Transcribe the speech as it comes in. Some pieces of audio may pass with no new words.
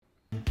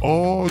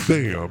Oh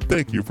damn,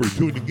 thank you for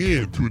tuning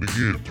in to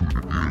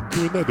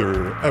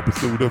another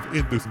episode of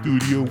In the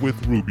Studio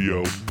with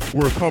Rubio,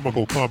 where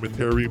comical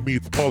commentary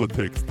meets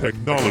politics,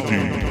 technology,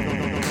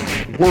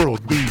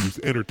 world news,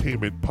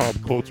 entertainment, pop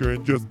culture,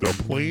 and just the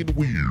plain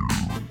weird.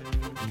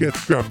 Get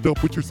strapped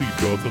up with your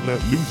seatbelts and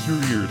let loose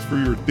your ears for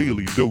your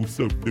daily dose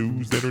of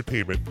news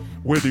entertainment.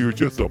 Whether you're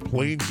just a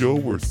plain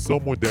Joe or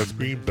someone that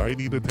screams, I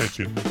need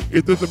attention,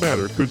 it doesn't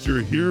matter because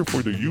you're here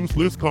for the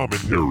useless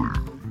commentary.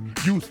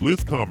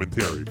 Useless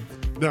commentary.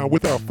 Now,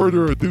 without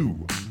further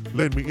ado,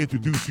 let me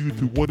introduce you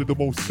to one of the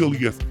most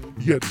silliest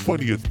yet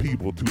funniest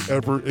people to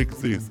ever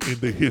exist in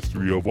the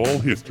history of all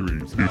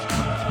histories.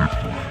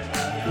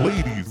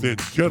 Ladies and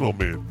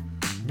gentlemen,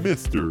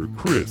 Mr.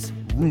 Chris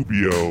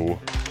Rubio.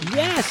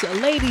 Yes,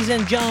 ladies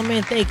and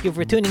gentlemen, thank you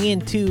for tuning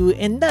in to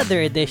another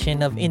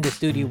edition of In the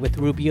Studio with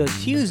Rubio.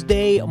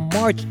 Tuesday,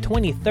 March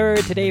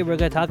 23rd. Today we're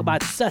going to talk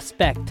about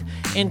suspect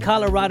in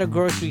Colorado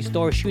grocery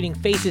store shooting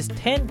faces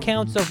 10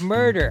 counts of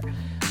murder.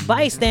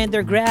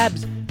 Bystander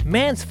grabs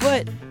man's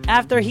foot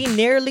after he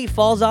nearly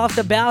falls off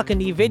the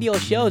balcony. Video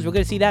shows. We're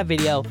going to see that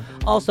video.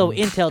 Also,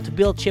 Intel to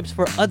build chips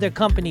for other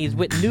companies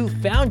with new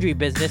foundry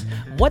business.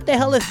 What the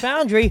hell is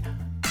foundry?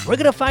 We're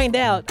gonna find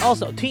out.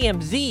 Also,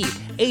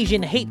 TMZ,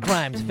 Asian hate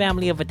crimes.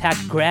 Family of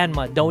attacked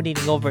grandma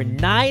donating over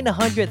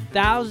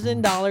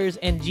 $900,000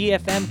 in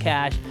GFM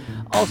cash.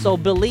 Also,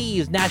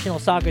 Belize national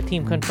soccer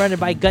team confronted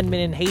by gunmen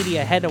in Haiti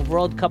ahead of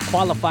World Cup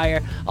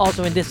qualifier.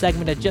 Also, in this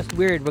segment of Just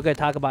Weird, we're gonna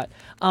talk about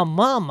a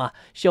mom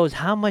shows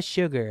how much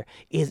sugar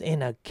is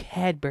in a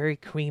Cadbury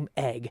cream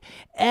egg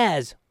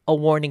as a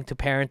warning to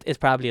parents. It's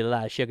probably a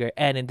lot of sugar.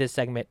 And in this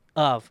segment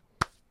of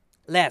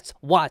Let's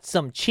watch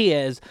some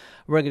cheers.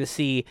 We're going to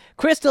see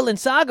Crystal and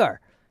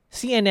Sagar.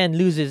 CNN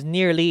loses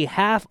nearly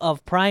half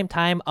of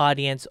primetime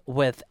audience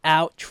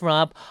without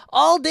Trump.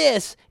 All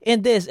this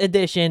in this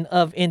edition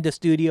of In the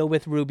Studio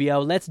with Rubio.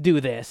 Let's do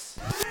this.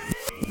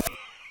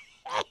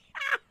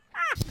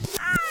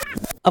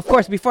 Of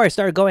course, before I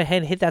start, go ahead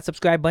and hit that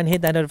subscribe button,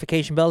 hit that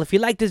notification bell. If you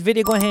like this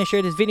video, go ahead and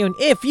share this video. And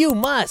if you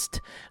must,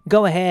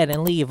 go ahead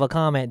and leave a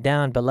comment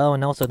down below.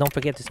 And also, don't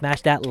forget to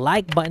smash that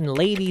like button,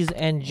 ladies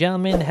and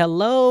gentlemen.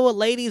 Hello,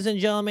 ladies and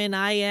gentlemen.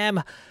 I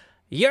am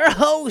your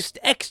host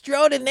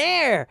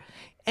extraordinaire.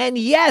 And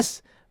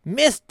yes,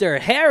 Mr.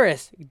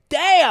 Harris.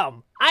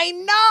 Damn, I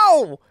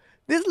know.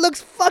 This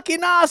looks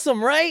fucking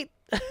awesome, right?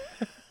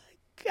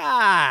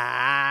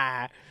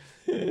 God.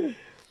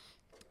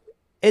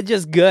 It's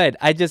just good.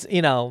 I just,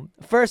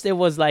 first it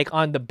was like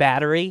on the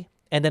battery,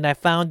 and then I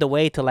found a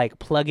way to like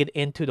plug it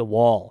into the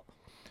wall.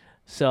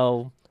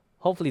 So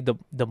hopefully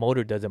the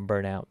motor doesn't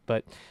burn out.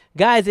 But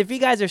guys, if you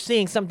guys are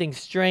seeing something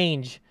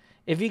strange,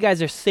 if you guys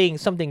are seeing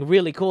something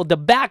really cool, the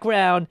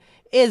background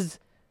is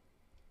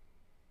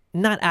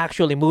not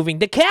actually moving.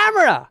 The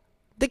camera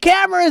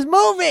is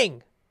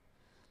moving.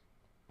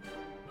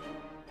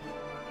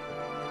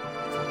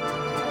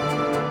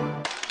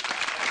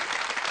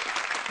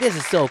 This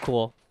is so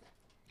cool.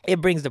 It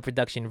brings the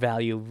production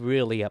value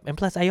really up. And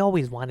plus, I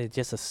always wanted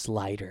just a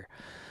slider.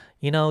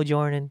 You know,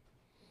 Jordan?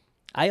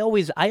 I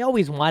always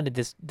wanted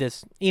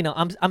this,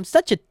 I'm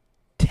such a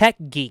tech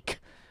geek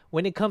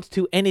when it comes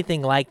to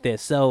anything like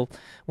this. So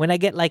when I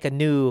get like a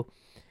new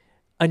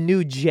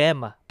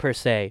gem per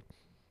se,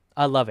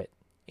 I love it,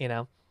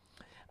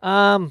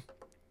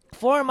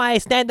 For my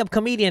stand-up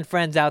comedian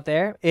friends out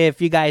there,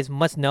 if you guys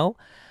must know,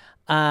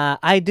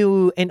 I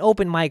do an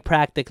open mic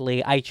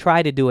practically. I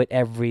try to do it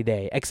every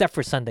day, except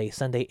for Sunday.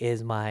 Sunday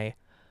is my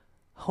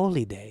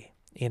holy day,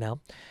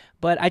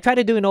 But I try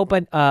to do an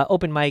open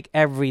mic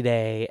every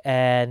day.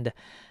 And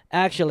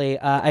actually,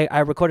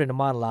 I recorded a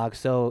monologue,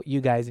 so you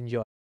guys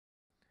enjoy.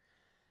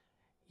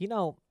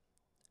 I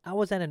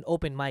was at an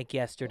open mic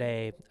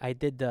yesterday. I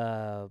did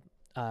the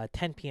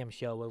 10 p.m.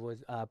 show. It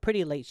was a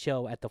pretty late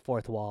show at the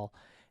Fourth Wall.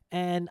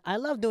 And I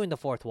love doing the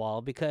Fourth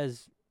Wall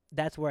because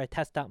that's where I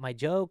test out my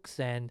jokes,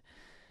 and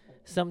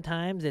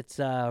sometimes it's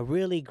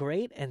really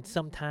great, and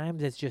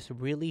sometimes it's just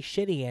really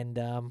shitty.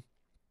 And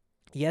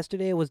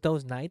yesterday was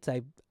those nights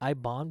I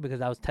bombed because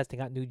I was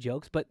testing out new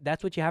jokes, but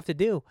that's what you have to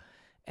do.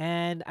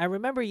 And I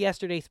remember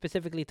yesterday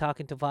specifically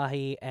talking to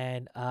Vahi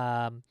and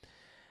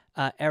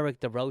Eric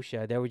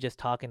DeRocha. They were just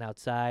talking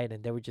outside,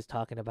 and they were just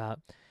talking about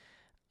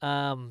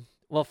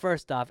well,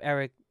 first off,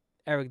 Eric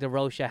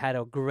DeRocha had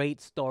a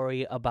great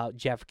story about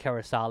Jeff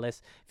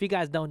Karasalis. If you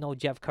guys don't know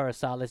Jeff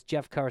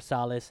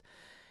Karasalis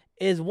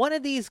is one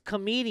of these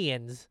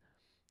comedians,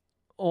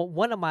 or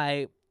one of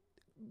my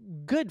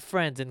good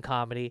friends in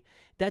comedy,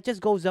 that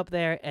just goes up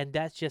there and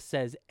that just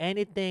says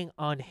anything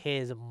on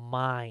his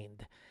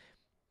mind.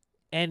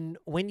 And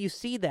when you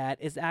see that,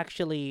 it's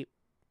actually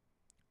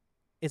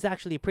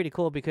pretty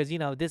cool because,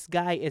 this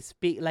guy is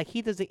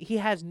he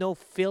has no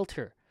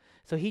filter.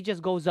 So he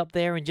just goes up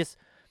there and just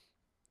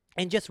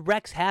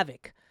wreaks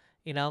havoc,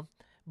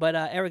 But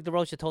Eric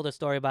DeRocha told a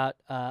story about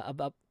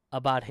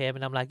him,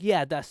 and I'm like,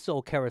 yeah, that's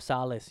so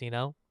Karasalis,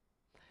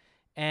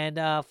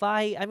 And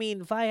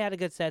Fai had a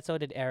good set, so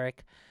did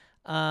Eric.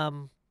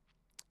 And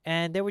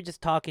they were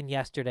just talking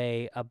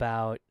yesterday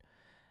about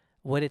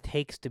what it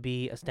takes to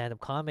be a stand-up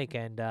comic,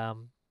 and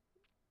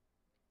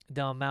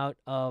the amount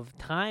of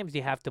times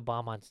you have to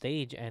bomb on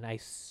stage. And I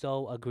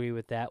so agree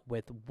with that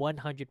with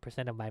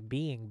 100% of my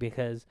being,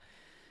 because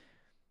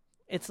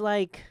it's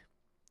like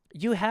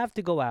you have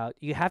to go out,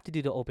 you have to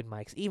do the open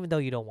mics, even though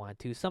you don't want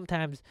to.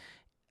 Sometimes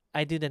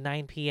I do the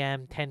 9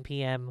 p.m., 10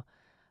 p.m.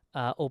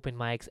 Open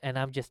mics, and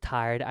I'm just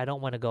tired. I don't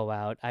want to go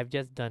out. I've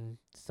just done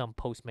some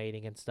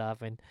postmating and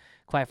stuff, and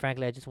quite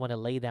frankly, I just want to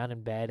lay down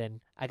in bed,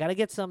 and I gotta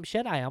get some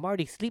shut eye. I'm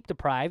already sleep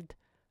deprived,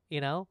 you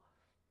know.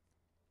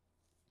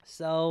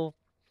 So,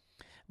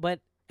 but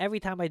every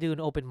time I do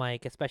an open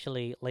mic,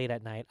 especially late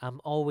at night,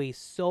 I'm always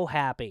so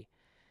happy.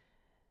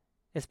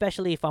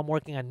 Especially if I'm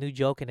working on a new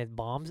joke and it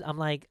bombs, I'm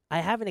like,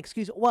 I have an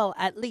excuse. Well,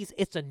 at least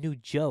it's a new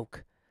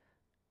joke.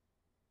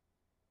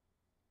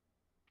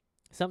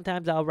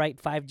 Sometimes I'll write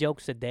 5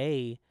 jokes a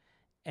day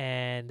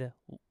and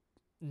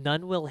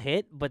none will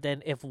hit, but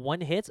then if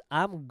one hits,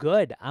 I'm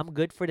good. I'm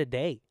good for the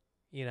day,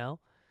 you know?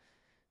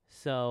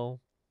 So,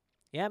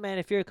 yeah, man,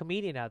 if you're a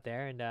comedian out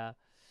there and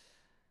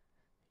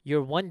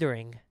you're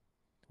wondering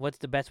what's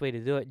the best way to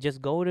do it,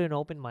 just go to an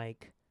open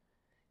mic,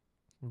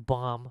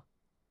 bomb,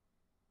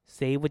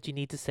 say what you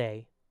need to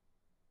say,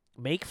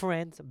 make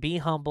friends, be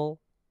humble,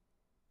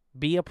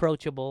 be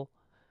approachable,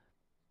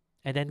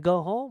 and then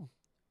go home.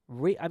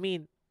 I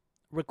mean,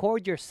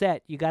 record your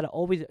set. You gotta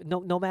always,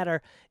 no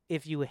matter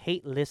if you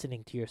hate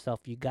listening to yourself,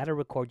 you gotta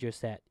record your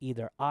set,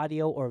 either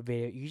audio or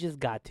video. You just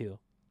got to,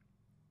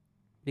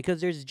 because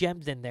there's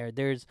gems in there.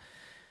 There's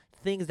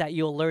things that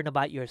you'll learn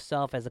about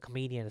yourself as a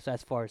comedian, so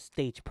as far as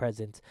stage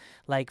presence.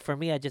 Like for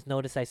me, I just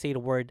noticed I say the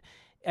word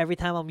every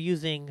time I'm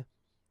using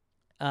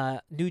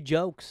new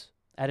jokes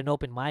at an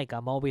open mic.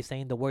 I'm always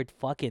saying the word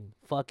fucking,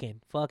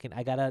 fucking, fucking.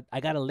 I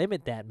gotta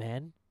limit that,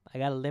 man. I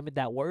gotta limit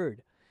that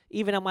word.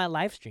 Even on my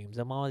live streams,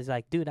 I'm always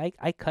like, dude,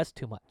 I cuss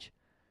too much.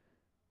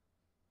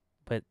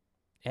 But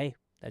hey,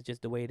 that's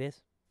just the way it is.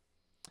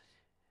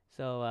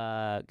 So,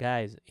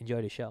 guys,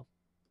 enjoy the show.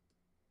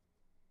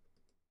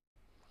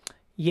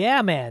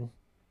 Yeah, man.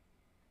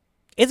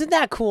 Isn't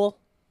that cool?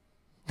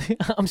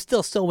 I'm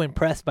still so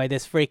impressed by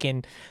this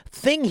freaking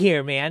thing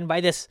here, man. By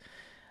this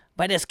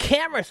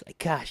camera. It's like,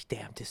 gosh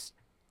damn, this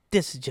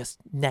is just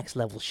next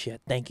level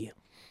shit. Thank you.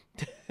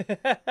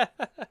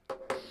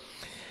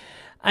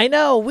 I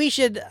know we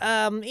should,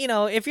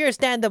 if you're a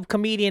stand-up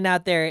comedian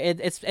out there,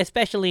 it's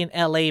especially in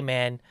LA,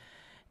 man.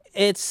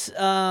 It's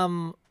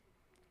oh,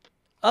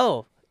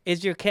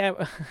 is your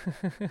camera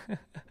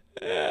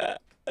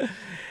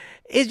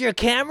is your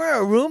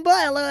camera a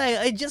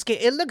Roomba?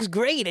 It looks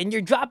great, and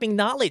you're dropping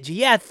knowledge.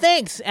 Yeah,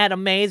 thanks,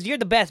 Adam Mays. You're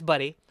the best,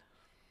 buddy.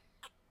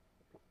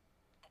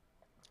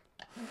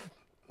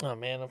 Oh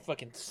man, I'm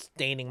fucking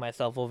staining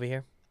myself over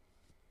here.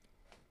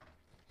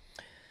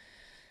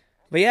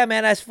 But yeah,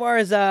 man, as far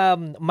as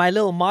my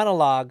little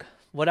monologue,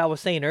 what I was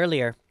saying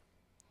earlier,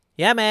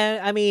 yeah, man.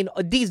 I mean,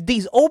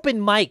 these open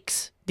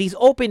mics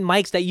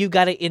that you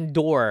gotta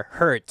endure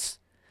hurts,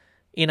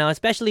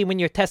 especially when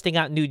you're testing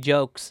out new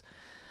jokes,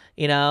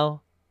 you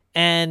know.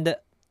 And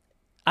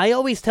I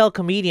always tell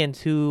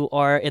comedians who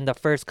are in the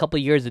first couple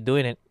of years of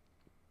doing it,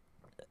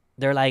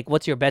 they're like,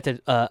 "What's your best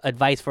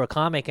advice for a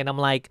comic?" And I'm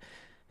like,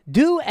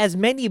 do as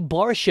many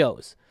bar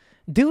shows,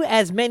 do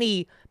as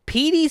many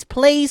Petey's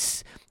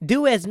Place,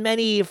 do as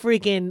many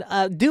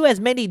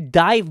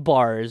dive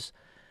bars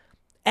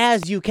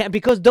as you can,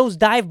 because those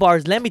dive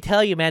bars, let me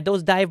tell you, man,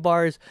 those dive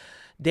bars,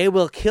 they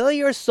will kill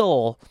your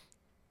soul.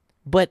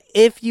 But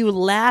if you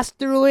last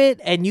through it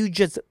and you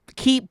just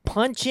keep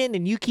punching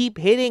and you keep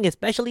hitting,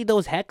 especially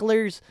those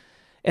hecklers,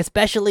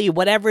 especially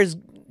whatever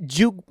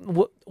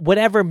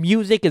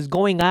music is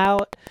going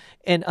out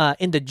and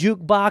in the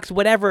jukebox,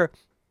 whatever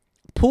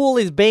pool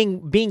is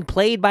being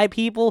played by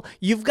people,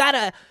 you've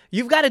gotta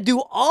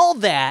do all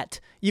that.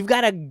 You've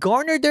gotta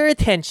garner their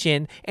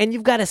attention, and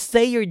you've gotta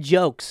say your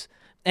jokes.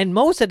 And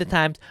most of the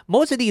times,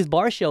 most of these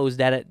bar shows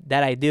that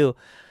I do,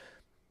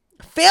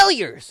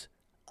 failures,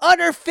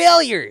 utter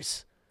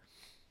failures.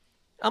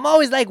 I'm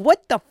always like,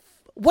 what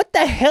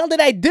the hell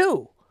did I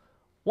do?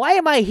 Why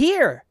am I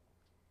here?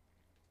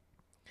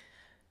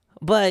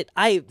 But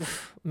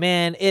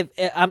man, if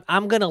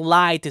I'm gonna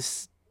lie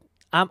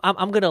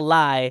I'm gonna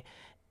lie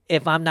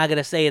if I'm not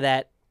gonna say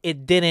that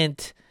it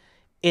didn't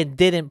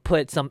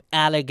put some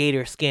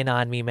alligator skin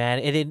on me, man.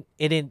 It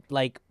didn't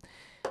like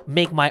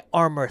make my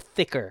armor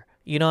thicker.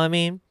 You know what I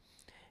mean?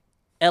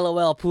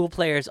 LOL pool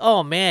players.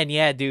 Oh man,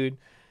 yeah, dude.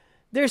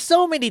 There's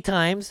so many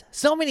times,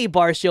 so many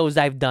bar shows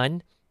I've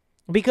done,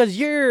 because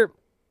you're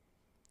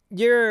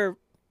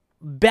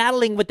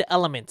battling with the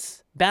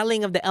elements,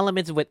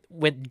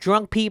 with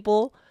drunk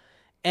people,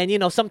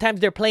 and sometimes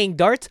they're playing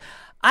darts.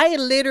 I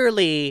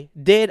literally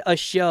did a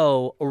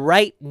show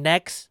right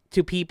next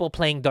to people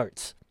playing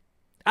darts.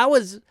 I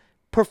was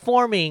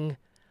performing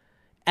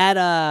at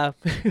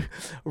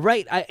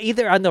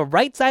either on the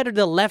right side or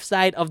the left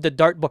side of the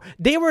dartboard.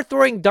 They were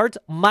throwing darts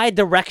my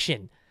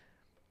direction.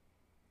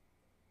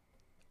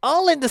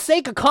 All in the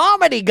sake of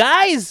comedy,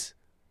 guys.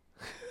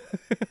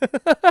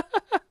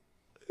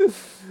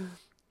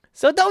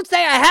 So don't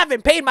say I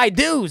haven't paid my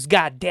dues,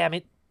 god damn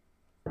it.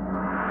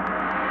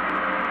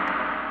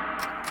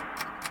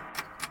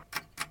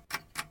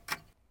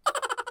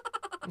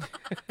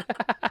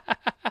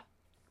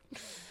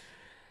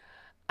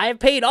 I've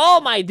paid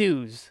all my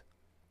dues.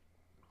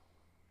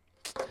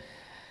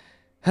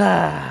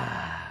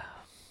 I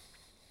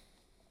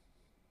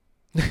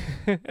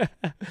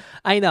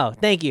know.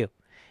 Thank you.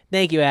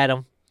 Thank you,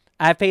 Adam.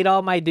 I've paid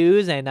all my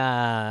dues, and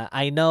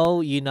I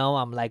know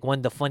I'm like one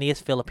of the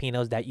funniest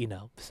Filipinos that you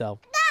know. So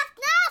That's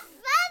not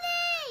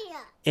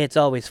funny! it's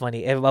always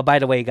funny. By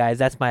the way, guys,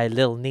 that's my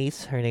little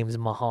niece. Her name's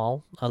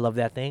Mahal. I love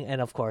that thing. And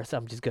of course,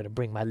 I'm just gonna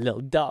bring my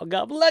little dog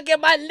up. Look at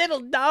my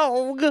little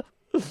dog.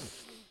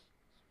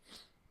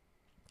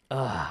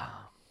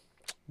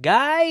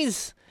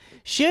 Guys,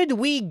 should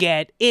we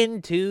get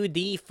into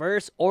the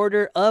first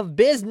order of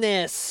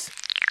business?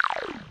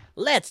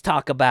 Let's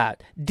talk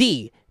about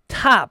the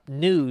top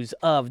news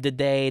of the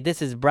day.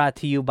 This is brought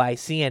to you by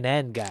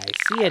CNN, guys.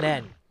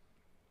 CNN.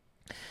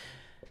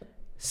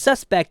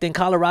 Suspect in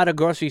Colorado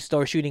grocery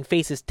store shooting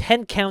faces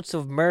 10 counts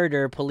of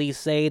murder, police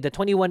say. The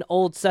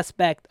 21-year-old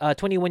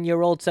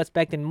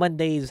suspect in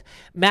Monday's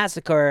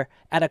massacre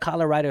at a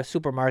Colorado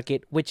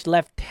supermarket, which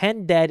left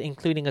 10 dead,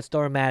 including a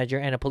store manager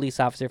and a police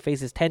officer,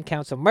 faces 10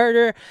 counts of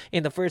murder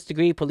in the first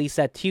degree, police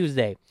said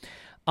Tuesday.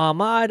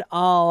 Ahmad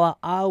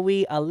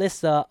Al-Awi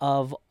Alissa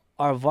of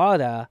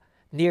Arvada,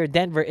 near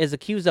Denver, is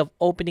accused of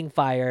opening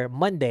fire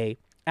Monday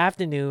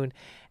afternoon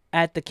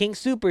at the King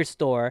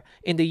Superstore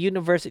in the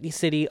University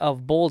city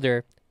of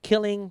Boulder,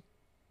 killing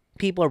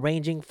people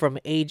ranging from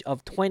age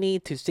of 20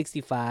 to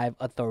 65,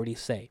 authorities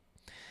say.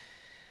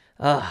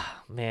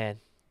 Man,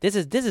 this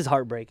is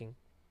heartbreaking.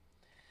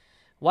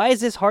 Why is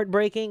this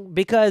heartbreaking?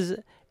 Because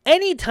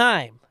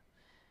anytime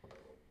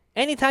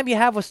you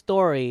have a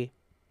story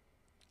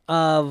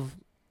of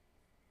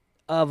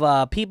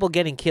people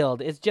getting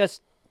killed, it's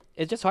just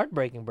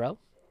heartbreaking, bro.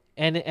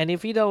 And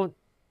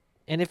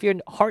if your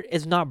heart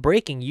is not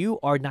breaking, you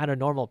are not a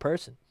normal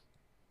person.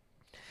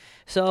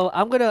 So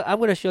I'm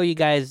gonna show you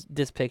guys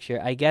this picture.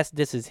 I guess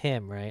this is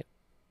him, right?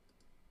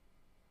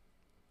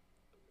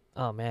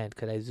 Oh man,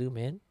 could I zoom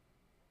in?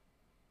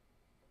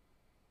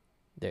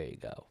 There you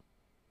go.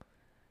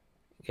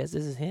 I guess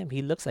this is him.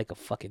 He looks like a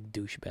fucking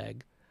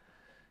douchebag.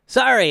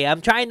 Sorry,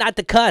 I'm trying not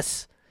to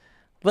cuss.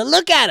 But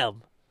look at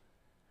him.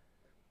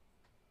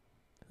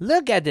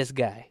 Look at this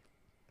guy.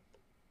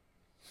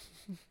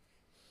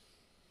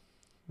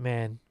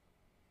 Man.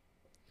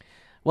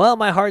 Well,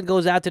 my heart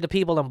goes out to the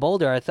people in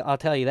Boulder. I'll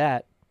tell you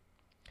that.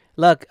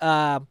 Look,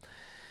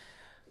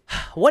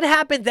 what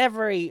happens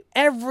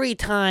every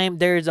time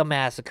there's a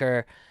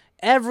massacre?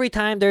 Every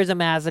time there's a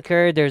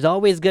massacre, there's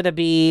always going to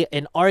be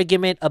an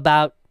argument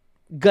about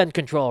gun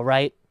control,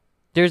 right?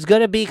 There's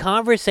going to be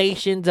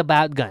conversations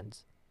about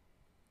guns.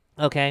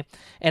 Okay?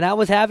 And I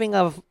was having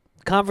a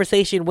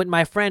conversation with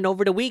my friend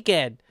over the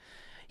weekend.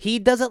 He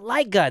doesn't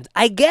like guns.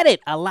 I get it.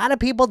 A lot of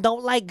people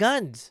don't like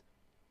guns.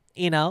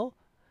 You know?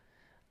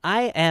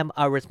 I am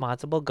a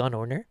responsible gun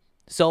owner.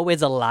 So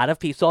is a lot of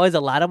people. So is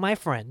a lot of my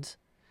friends.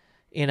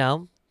 You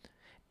know?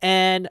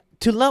 And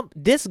to lump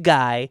this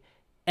guy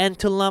and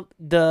to lump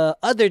the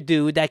other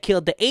dude that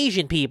killed the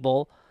Asian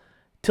people,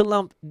 to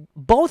lump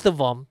both of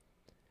them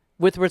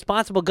with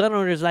responsible gun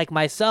owners like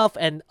myself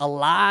and a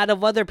lot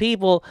of other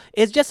people,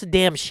 is just a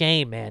damn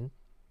shame, man.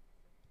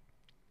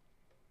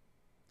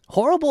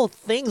 Horrible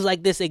things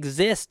like this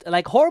exist.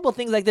 Like, horrible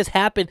things like this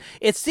happen.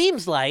 It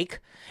seems like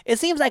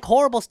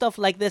horrible stuff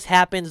like this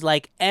happens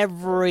like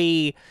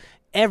every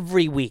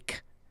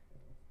week.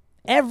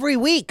 Every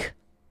week.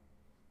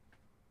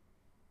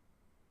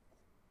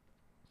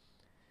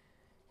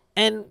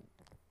 And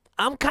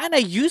I'm kind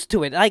of used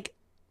to it. Like,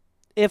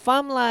 if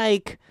I'm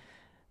like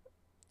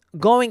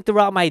going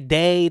throughout my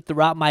day,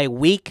 throughout my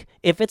week,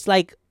 if it's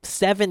like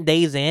 7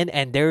 days in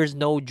and there's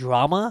no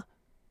drama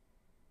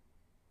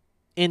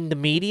in the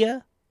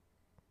media,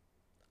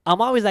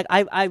 I'm always like,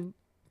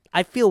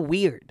 I feel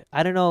weird.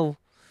 I don't know.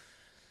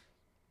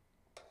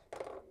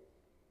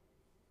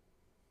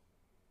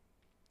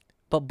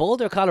 But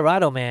Boulder,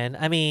 Colorado, man,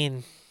 I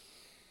mean,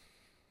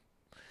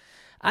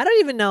 I don't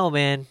even know,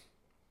 man.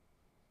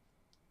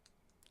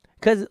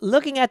 Because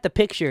looking at the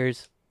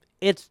pictures,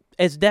 it's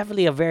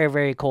definitely a very,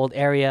 very cold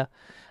area.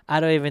 I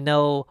don't even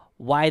know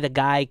why the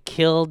guy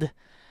killed.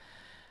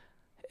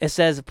 It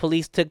says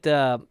police took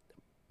the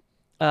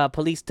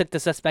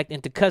suspect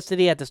into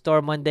custody at the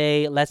store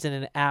Monday, less than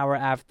an hour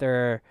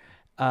after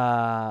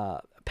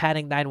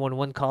panicked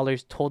 911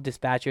 callers told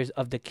dispatchers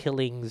of the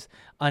killings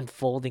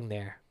unfolding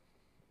there.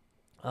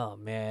 Oh,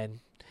 man.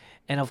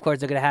 And, of course,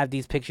 they're going to have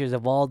these pictures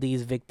of all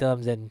these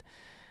victims and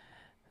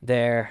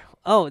their...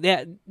 Oh,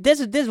 yeah, this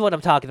is what I'm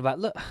talking about.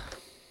 Look.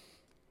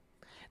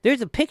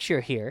 There's a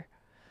picture here.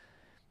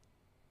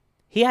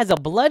 He has a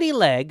bloody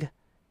leg.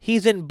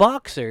 He's in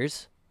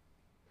boxers.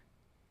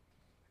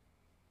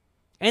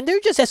 And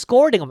they're just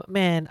escorting him.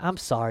 Man, I'm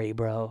sorry,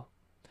 bro.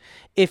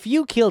 If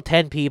you killed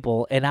 10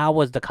 people and I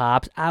was the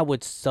cops, I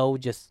would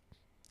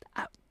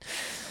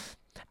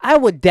I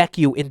would deck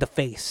you in the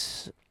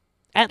face.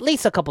 At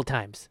least a couple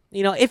times.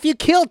 If you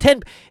kill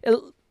 10,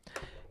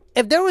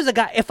 if there was a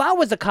guy, if I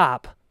was a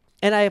cop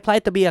and I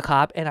applied to be a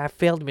cop and I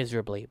failed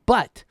miserably,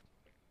 but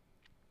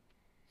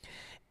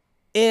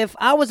if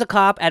I was a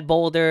cop at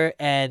Boulder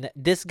and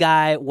this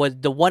guy was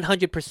the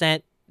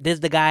 100%, this is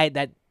the guy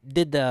that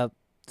did the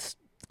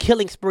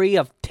killing spree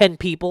of 10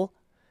 people,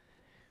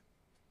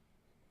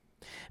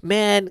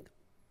 man,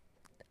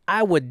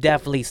 I would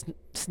definitely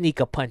sneak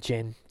a punch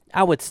in.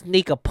 I would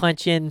sneak a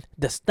punch in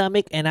the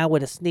stomach, and I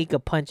would sneak a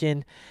punch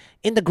in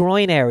the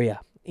groin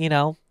area,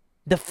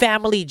 the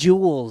family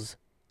jewels,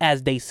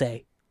 as they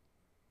say.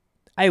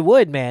 I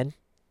would, man.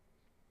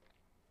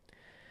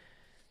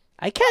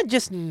 I can't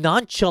just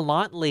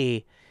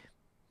nonchalantly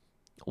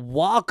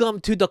walk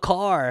them to the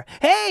car.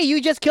 Hey, you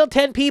just killed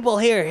 10 people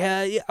here.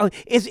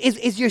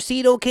 Is your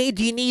seat okay?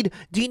 Do you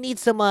need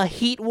some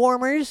heat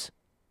warmers?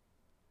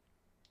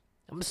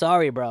 I'm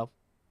sorry, bro.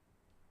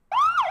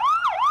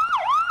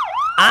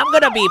 I'm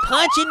gonna be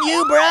punching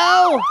you,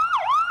 bro.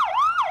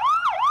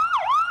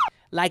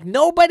 Like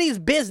nobody's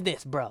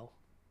business, bro.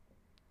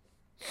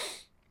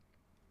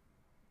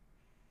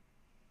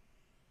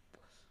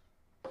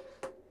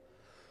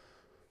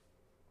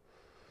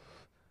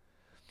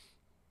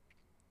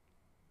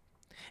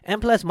 And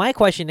plus, my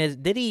question is,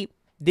 did he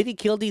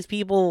kill these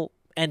people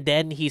and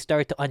then he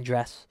started to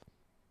undress?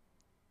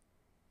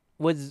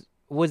 Was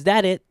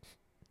that it?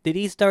 Did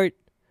he start,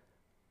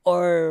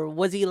 or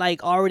was he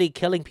like already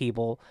killing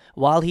people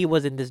while he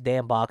was in this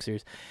damn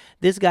boxers?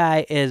 This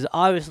guy is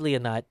obviously a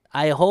nut.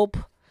 I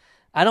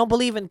don't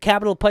believe in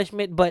capital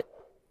punishment, but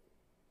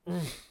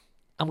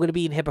I'm gonna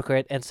be a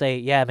hypocrite and say,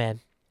 yeah, man,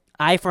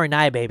 eye for an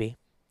eye, baby,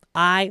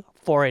 eye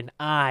for an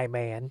eye,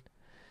 man.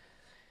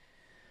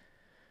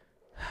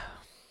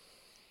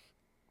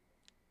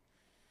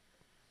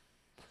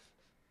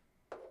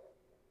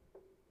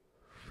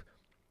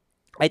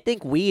 I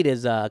think weed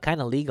is kind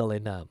of legal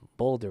in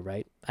Boulder,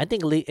 right? I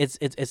think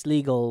it's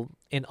legal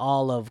in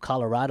all of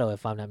Colorado,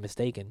 if I'm not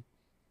mistaken.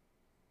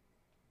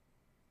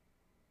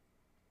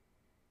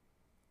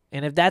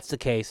 And if that's the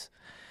case,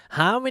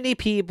 how many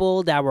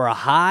people that were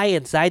high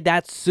inside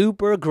that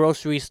super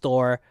grocery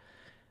store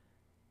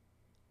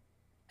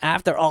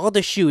after all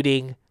the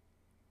shooting,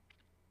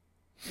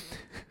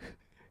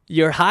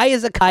 you're high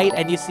as a kite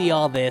and you see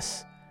all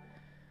this?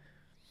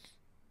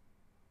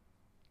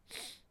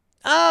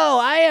 Oh,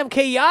 I am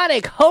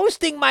chaotic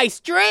hosting my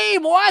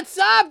stream. What's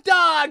up,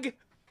 dog?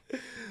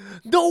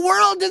 The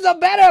world is a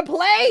better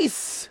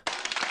place.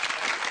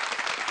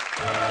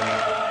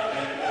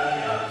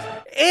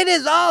 It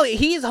is all.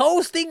 He's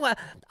hosting.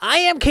 I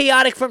am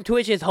chaotic from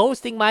Twitch is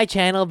hosting my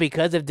channel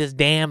because of this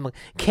damn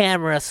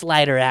camera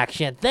slider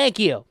action. Thank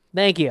you.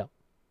 Thank you.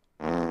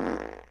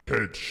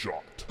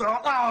 Headshot.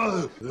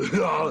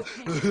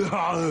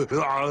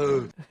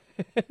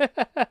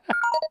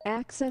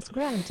 Access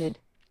granted.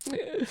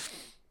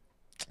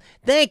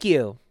 Thank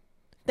you.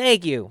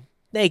 Thank you.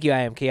 Thank you,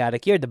 I am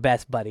chaotic. You're the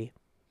best, buddy.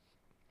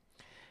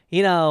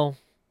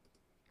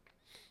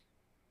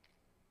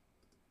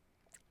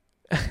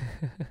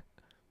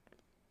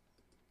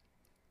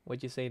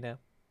 What'd you say now?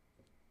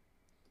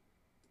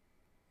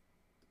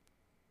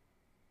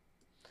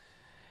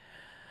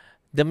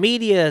 The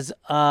media's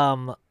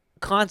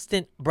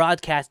constant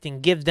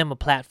broadcasting gives them a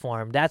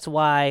platform. That's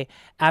why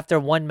after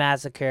one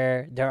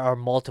massacre, there are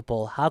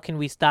multiple. How can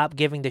we stop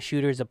giving the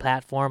shooters a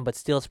platform but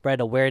still spread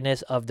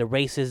awareness of the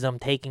racism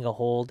taking a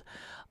hold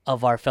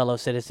of our fellow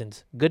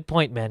citizens? Good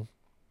point, man.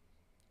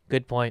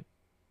 Good point.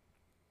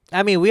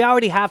 I mean, we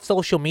already have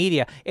social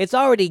media. It's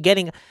already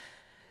getting...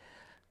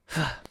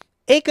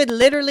 It could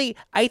literally...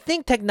 I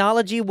think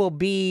technology will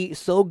be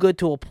so good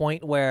to a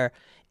point where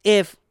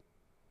if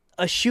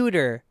a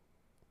shooter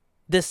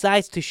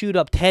decides to shoot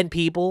up 10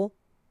 people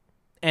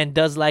and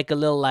does like a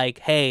little like,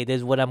 hey, this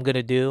is what I'm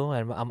gonna do,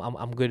 and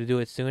I'm gonna do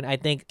it soon. I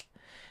think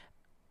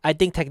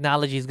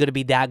technology is gonna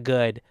be that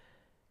good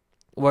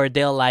where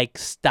they'll like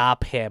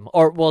stop him,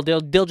 or well,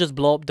 they'll just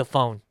blow up the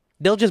phone.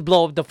 They'll just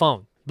blow up the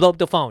phone. Blow up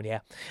the phone. Yeah,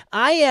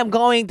 I am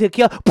going to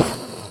kill.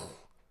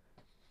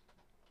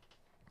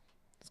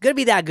 It's gonna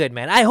be that good,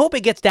 man. I hope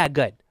it gets that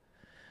good.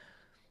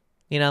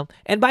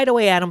 And by the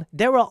way, Adam,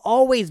 there will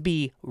always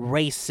be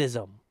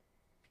racism.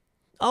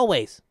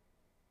 Always.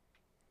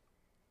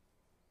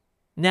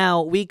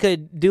 Now, we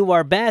could do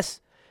our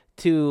best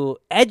to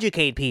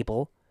educate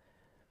people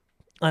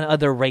on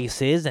other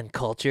races and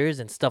cultures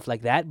and stuff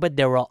like that, but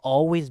there will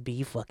always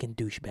be fucking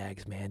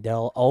douchebags, man.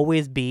 There'll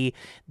always be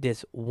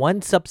this one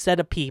subset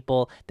of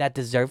people that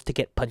deserve to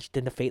get punched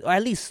in the face, or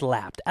at least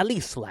slapped. At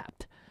least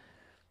slapped.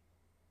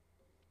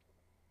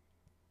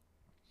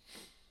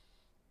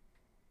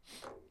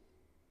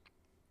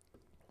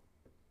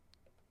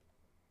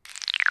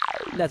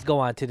 Let's go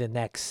on to the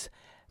next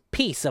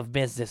piece of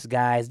business,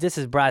 guys. This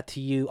is brought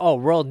to you... Oh,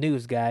 world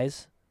news,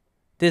 guys.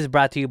 This is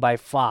brought to you by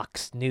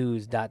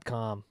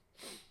foxnews.com.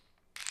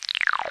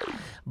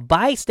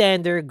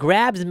 Bystander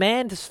grabs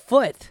man's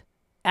foot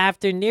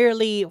after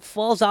nearly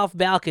falls off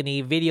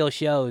balcony, video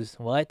shows.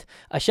 What?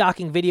 A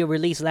shocking video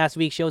released last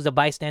week shows a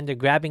bystander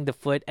grabbing the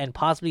foot and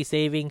possibly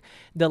saving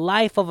the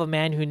life of a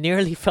man who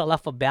nearly fell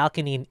off a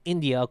balcony in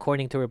India,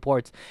 according to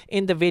reports.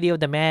 In the video,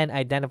 the man,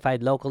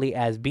 identified locally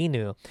as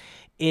Binu,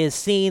 is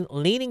seen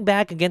leaning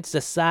back against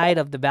the side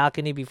of the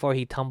balcony before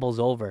he tumbles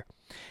over.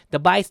 The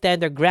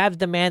bystander grabs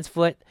the man's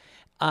foot,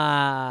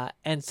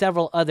 and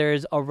several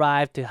others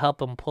arrive to help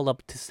him pull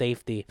up to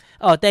safety.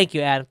 Oh, thank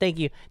you, Adam. Thank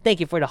you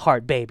for the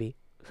heart, baby.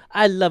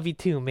 I love you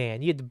too,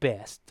 man. You're the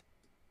best.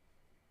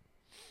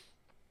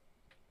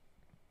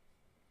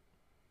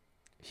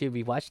 Should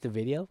we watch the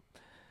video?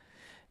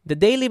 The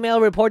Daily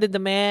Mail reported the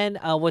man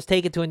was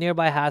taken to a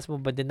nearby hospital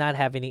but did not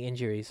have any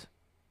injuries.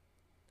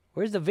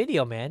 Where's the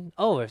video, man?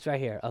 Oh, it's right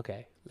here.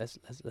 Okay, let's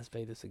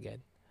play this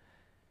again.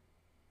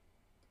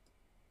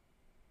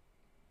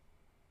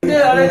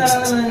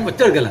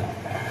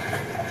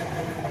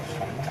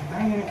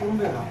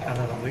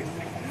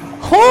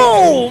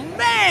 Oh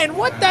man,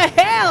 what the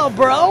hell,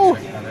 bro?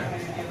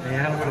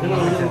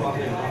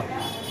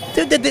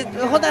 Dude,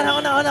 hold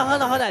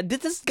on.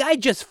 Did this guy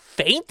just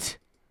faint?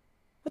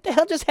 What the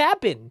hell just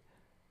happened?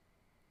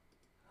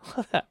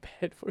 Hold up,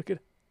 man.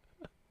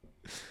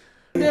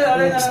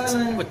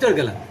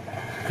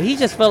 He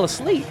just fell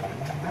asleep.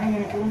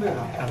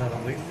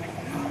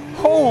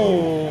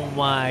 Oh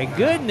my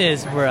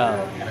goodness,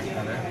 bro.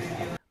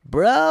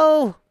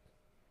 Bro,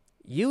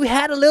 you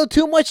had a little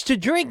too much to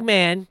drink,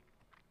 man.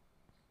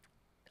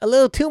 A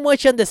little too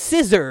much on the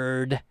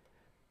scissored.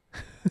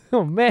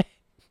 Oh, man.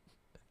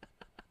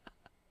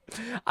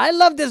 I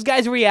love this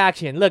guy's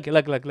reaction. Look.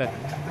 Look at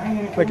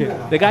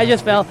the guy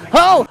just fell.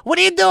 Oh, what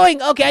are you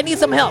doing? Okay, I need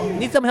some help.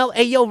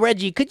 Hey, yo,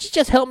 Reggie, could you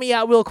just help me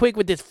out real quick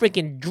with this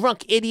freaking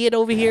drunk idiot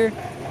over here?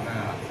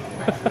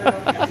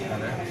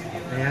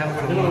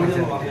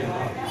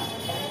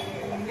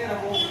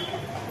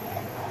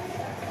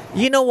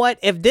 You know what?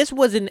 If this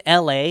was in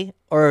LA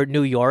or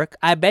New York,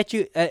 I bet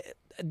you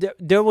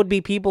there would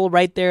be people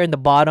right there in the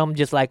bottom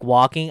just like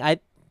walking.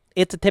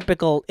 It's a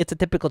typical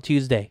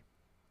Tuesday.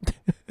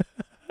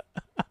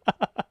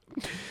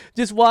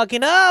 Just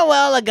walking. Oh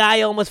well, a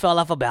guy almost fell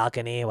off a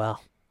balcony.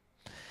 Well,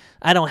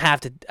 I don't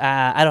have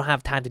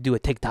time to do a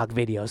TikTok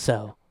video.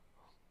 So,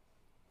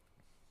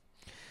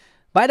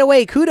 by the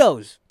way,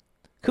 kudos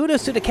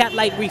to the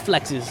cat-like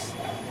reflexes.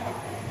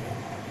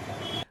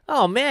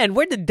 Oh man,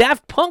 where did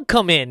Daft Punk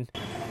come in?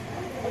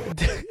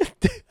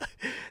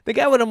 The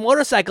guy with a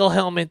motorcycle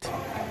helmet.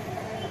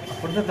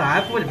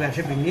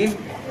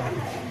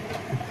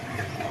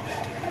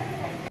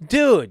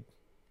 Dude,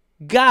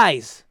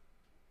 guys.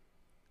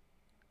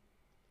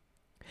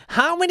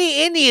 How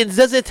many Indians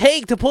does it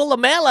take to pull a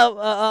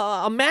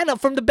man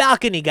up from the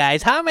balcony,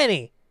 guys? How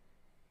many?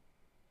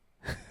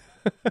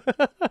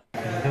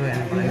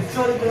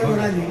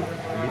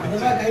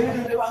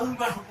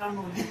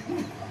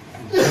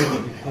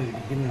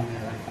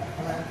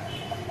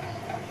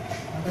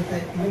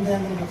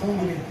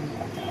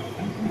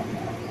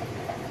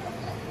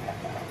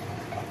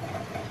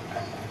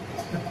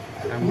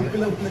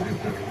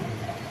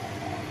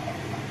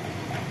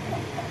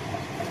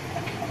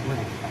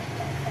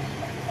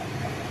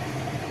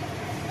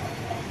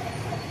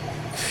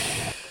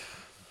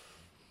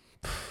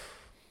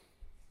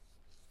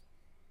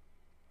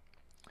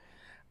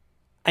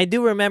 I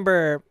do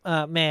remember,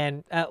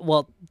 man,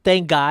 well,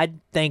 thank God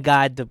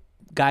the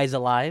guy's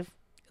alive.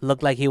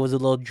 Looked like he was a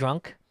little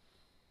drunk.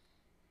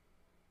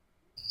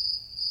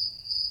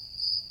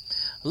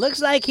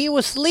 Looks like he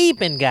was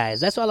sleeping, guys.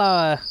 That's all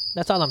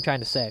I'm trying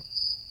to say.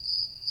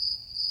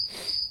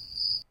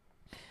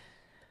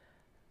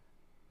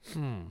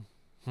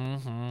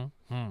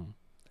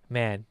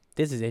 Man,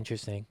 this is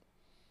interesting.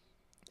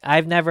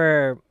 I've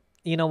never,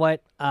 you know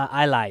what?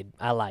 I lied.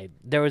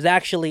 There was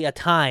actually a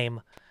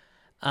time,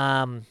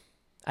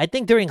 I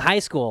think during high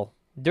school,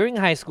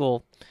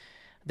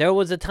 there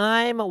was a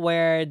time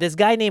where this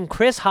guy named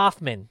Chris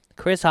Hoffman,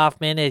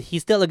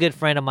 he's still a good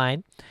friend of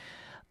mine.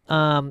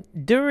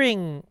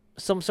 During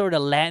some sort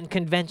of Latin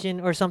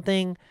convention or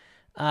something,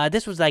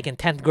 this was like in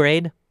 10th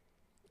grade.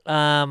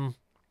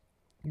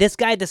 This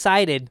guy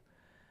decided,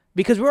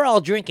 because we're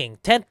all drinking,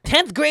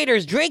 10th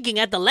graders drinking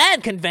at the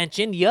Latin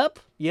convention. Yup.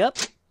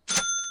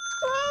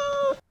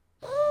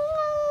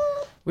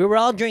 We were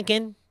all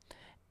drinking,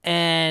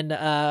 and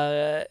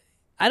I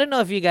don't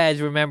know if you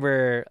guys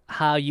remember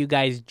how you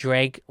guys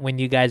drank when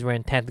you guys were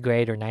in 10th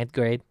grade or 9th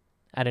grade.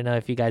 I don't know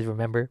if you guys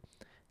remember.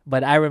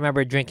 But I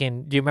remember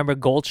drinking. Do you remember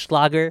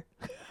Goldschlager?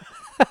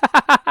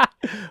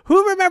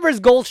 Who remembers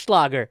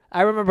Goldschlager?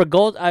 I remember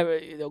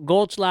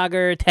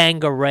Goldschlager,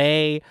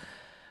 Tanqueray.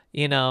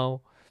 You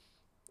know,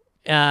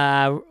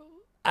 I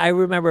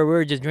remember we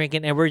were just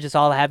drinking and we were just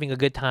all having a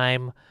good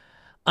time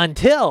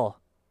until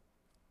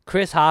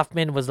Chris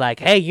Hoffman was like,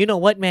 "Hey, you know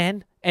what,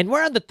 man?" And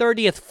we're on the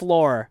 30th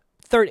floor.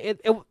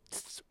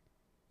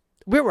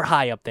 We were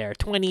high up there,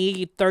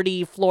 20,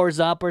 30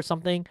 floors up or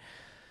something.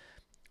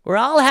 We're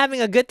all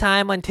having a good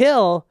time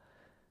until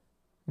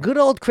good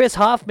old Chris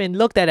Hoffman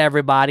looked at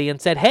everybody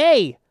and said,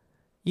 "Hey,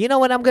 You know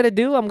what I'm gonna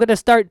do? I'm gonna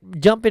start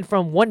jumping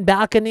from one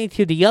balcony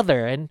to the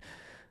other. And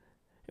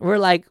we're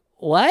like,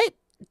 what?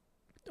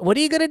 What are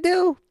you gonna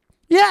do?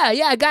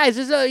 Yeah, guys,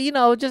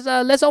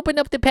 let's open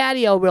up the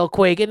patio real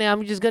quick, and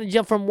I'm just gonna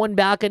jump from one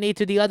balcony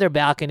to the other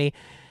balcony.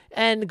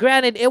 And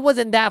granted, it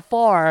wasn't that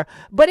far,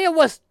 but it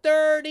was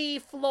 30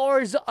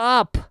 floors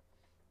up.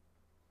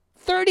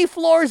 30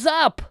 floors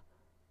up.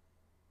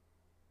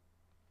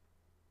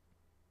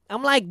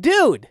 I'm like,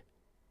 dude,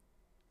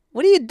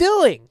 what are you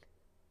doing?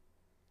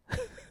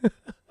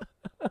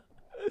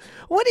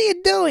 What are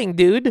you doing,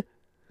 dude?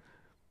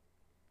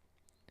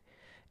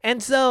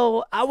 And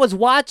so I was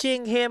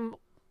watching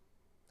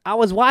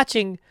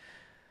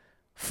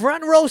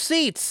front row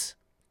seats.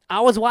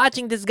 I was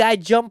watching this guy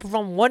jump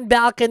from one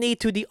balcony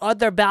to the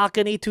other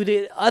balcony to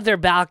the other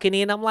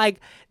balcony. And I'm like,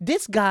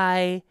 this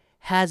guy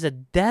has a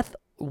death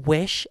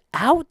wish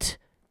out.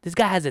 This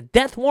guy has a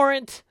death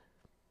warrant.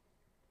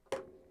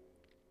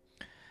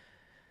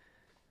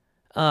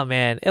 Oh,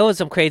 man. It was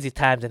some crazy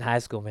times in high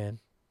school, man.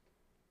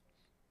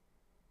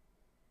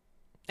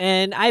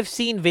 And I've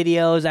seen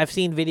videos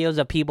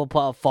of people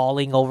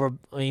falling over,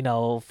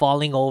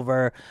 falling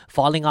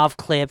off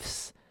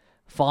cliffs,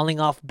 falling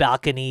off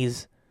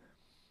balconies.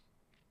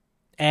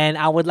 And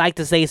I would like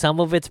to say some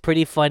of it's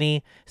pretty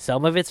funny.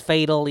 Some of it's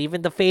fatal.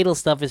 Even the fatal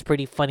stuff is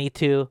pretty funny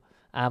too.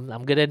 I'm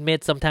going to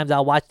admit sometimes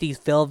I'll watch these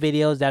fail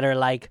videos that are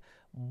like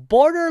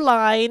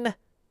borderline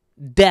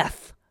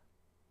death.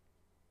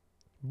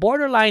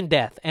 Borderline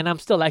death. And I'm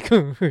still like,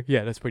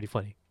 yeah, that's pretty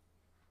funny.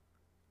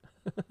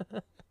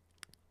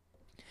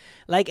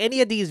 Like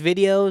any of these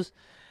videos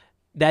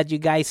that you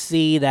guys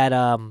see that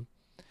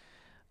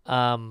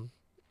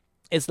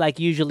it's like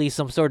usually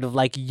some sort of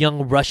like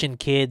young Russian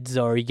kids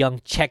or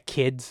young Czech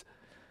kids.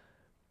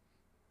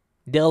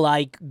 They'll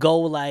like go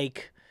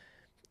like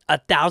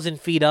 1,000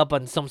 feet up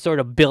on some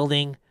sort of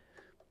building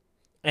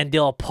and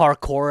they'll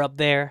parkour up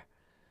there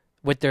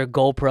with their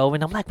GoPro.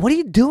 And I'm like, what are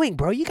you doing,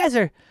 bro? You guys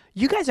are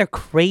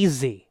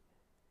crazy.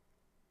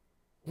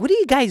 What are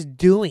you guys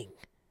doing?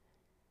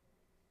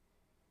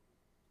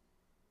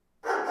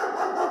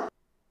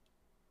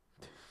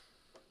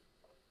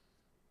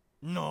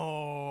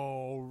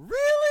 No,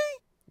 really?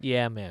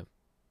 Yeah, man.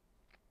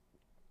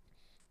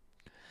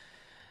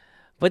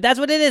 But that's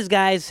what it is,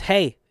 guys.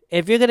 Hey,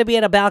 if you're going to be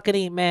at a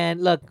balcony,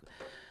 man, look,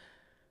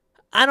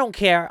 I don't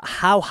care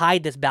how high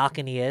this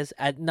balcony is,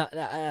 not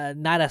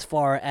as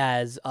far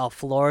as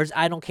floors.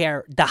 I don't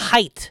care the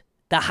height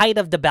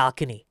of the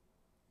balcony,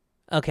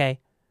 okay?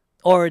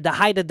 Or the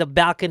height of the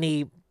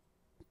balcony,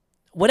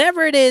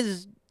 whatever it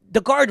is,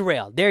 the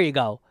guardrail. There you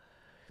go.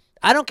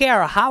 I don't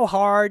care how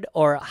hard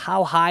or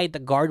how high the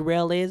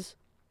guardrail is,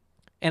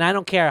 and I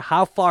don't care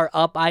how far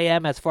up I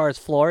am as far as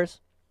floors.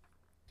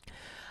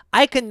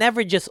 I could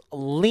never just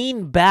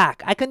lean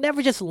back. I could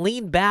never just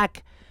lean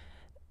back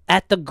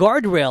at the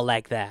guardrail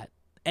like that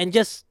and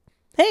just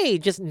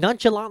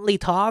nonchalantly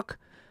talk.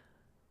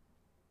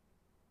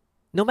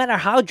 No matter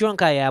how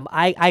drunk I am,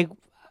 I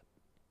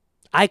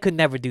could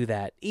never do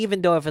that.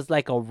 Even though if it's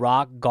like a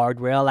rock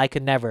guardrail, I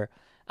could never.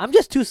 I'm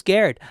just too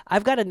scared.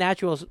 I've got a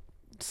natural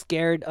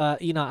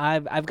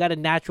I've got a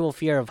natural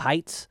fear of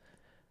heights.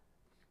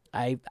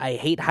 I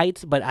hate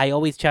heights, but I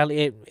always challenge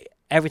it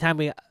every time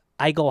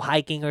I go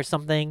hiking or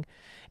something,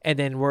 and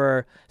then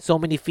we're so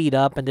many feet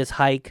up in this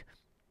hike.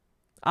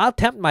 I'll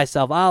tempt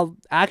myself. I'll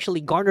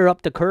actually garner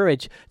up the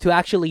courage to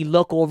actually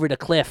look over the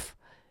cliff,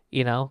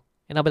 and I'll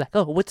be like,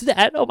 oh, what's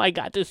that? Oh my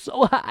God, it's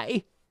so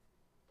high.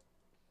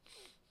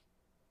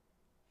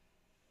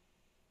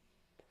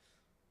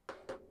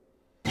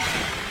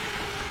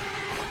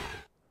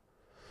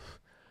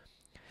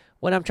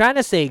 What I'm trying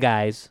to say,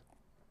 guys,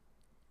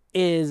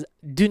 is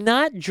do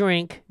not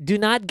drink, do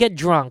not get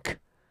drunk,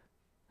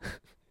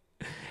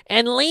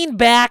 and lean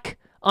back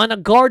on a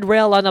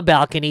guardrail on a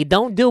balcony.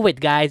 Don't do it,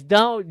 guys.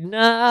 No.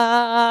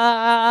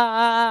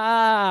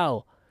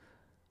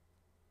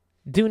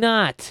 Do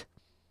not.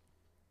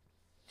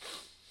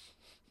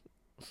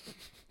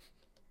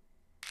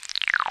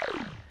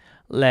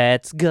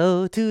 Let's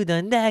go to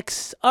the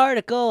next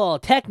article.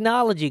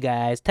 Technology,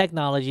 guys.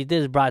 Technology.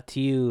 This is brought to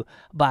you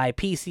by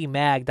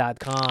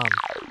PCMag.com.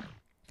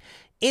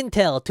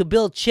 Intel to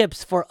build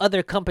chips for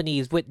other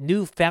companies with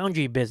new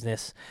foundry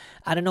business.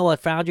 I don't know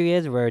what foundry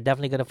is. We're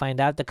definitely going to find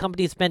out. The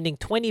company is spending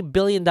 $20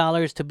 billion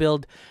to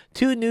build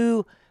 2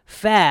 new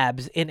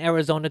fabs in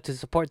Arizona to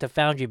support the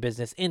foundry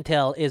business.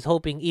 Intel is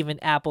hoping even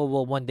Apple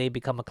will one day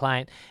become a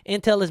client.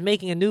 Intel is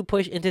making a new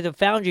push into the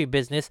foundry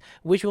business,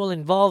 which will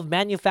involve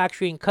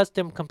manufacturing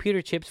custom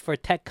computer chips for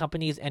tech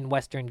companies and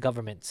Western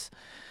governments.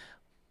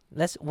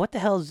 What the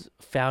hell is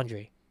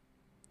foundry?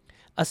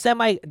 A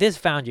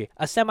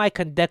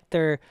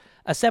semiconductor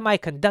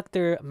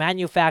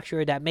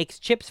manufacturer that makes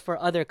chips for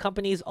other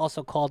companies,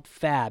 also called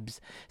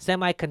fabs.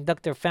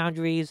 Semiconductor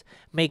foundries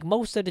make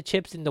most of the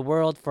chips in the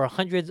world for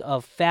hundreds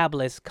of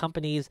fabless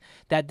companies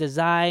that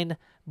design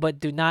but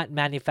do not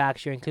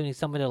manufacture, including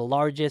some of the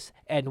largest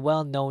and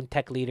well-known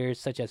tech leaders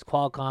such as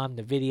Qualcomm,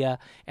 Nvidia,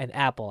 and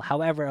Apple.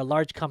 However, a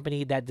large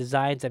company that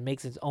designs and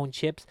makes its own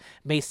chips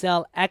may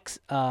sell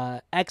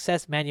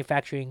excess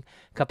manufacturing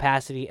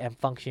capacity and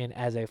function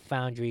as a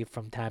foundry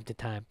from time to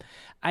time.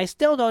 I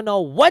still don't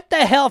know what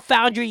the hell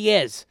foundry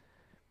is.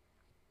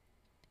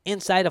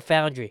 Inside a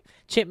foundry,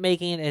 chip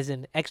making is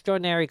an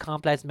extraordinary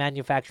complex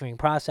manufacturing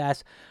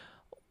process.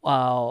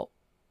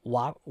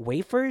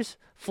 Wafers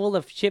full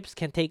of chips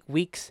can take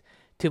weeks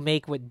to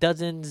make, with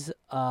dozens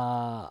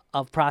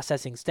of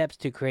processing steps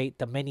to create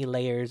the many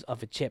layers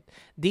of a chip.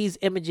 These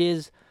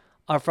images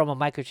are from a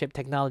microchip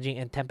technology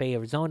in Tempe,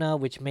 Arizona,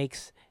 which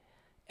makes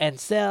and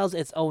sells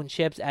its own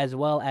chips as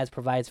well as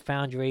provides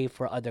foundry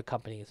for other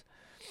companies.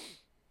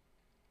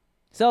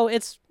 So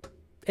it's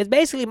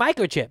basically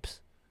microchips,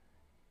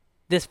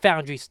 this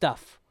foundry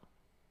stuff.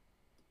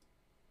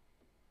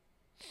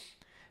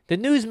 The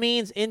news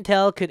means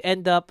Intel could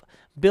end up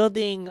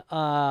building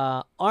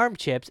ARM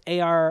chips,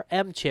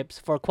 ARM chips,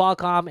 for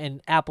Qualcomm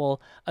and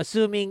Apple,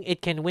 assuming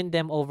it can win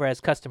them over as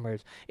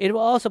customers. It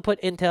will also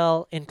put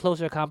Intel in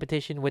closer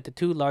competition with the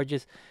two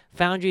largest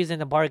foundries in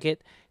the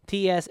market,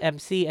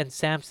 TSMC and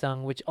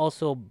Samsung, which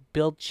also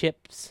build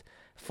chips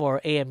for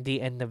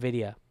AMD and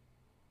Nvidia.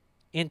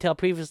 Intel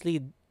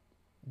previously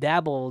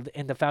dabbled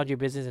in the foundry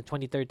business in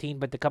 2013,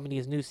 but the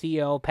company's new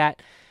CEO,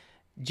 Pat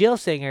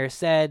Gilsinger,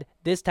 said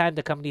this time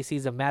the company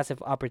sees a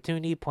massive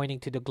opportunity, pointing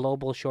to the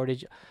global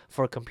shortage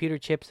for computer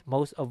chips,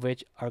 most of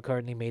which are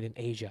currently made in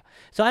Asia.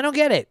 So I don't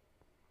get it.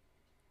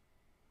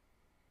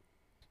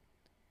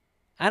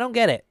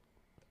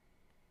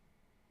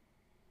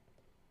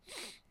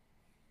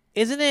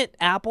 Isn't it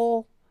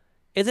Apple?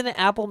 Isn't it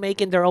Apple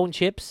making their own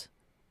chips?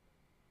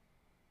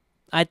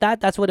 I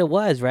thought that's what it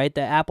was, right?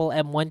 The Apple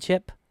M1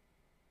 chip.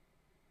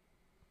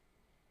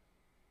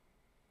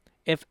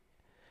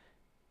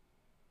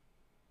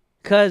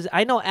 Because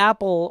I know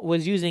Apple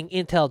was using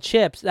Intel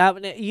chips.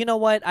 You know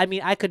what? I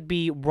mean, I could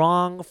be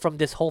wrong from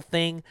this whole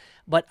thing,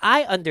 but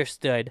I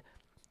understood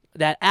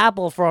that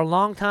Apple for a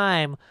long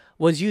time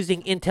was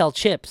using Intel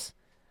chips,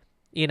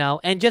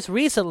 and just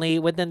recently,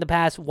 within the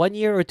past 1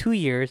 year or 2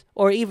 years,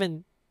 or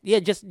even,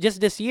 just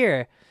this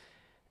year,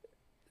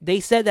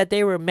 they said that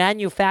they were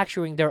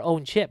manufacturing their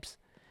own chips.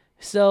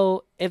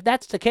 So if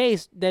that's the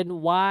case, then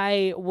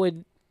why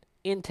would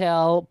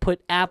Intel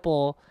put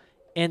Apple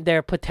in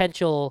their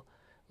potential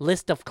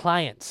list of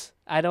clients?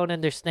 I don't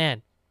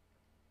understand.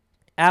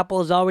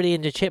 Apple is already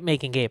in the chip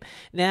making game.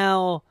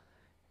 Now,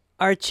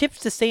 are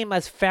chips the same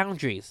as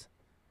foundries?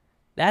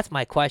 That's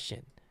my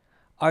question.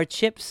 Are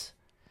chips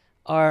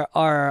are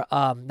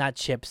not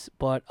chips,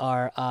 but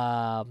are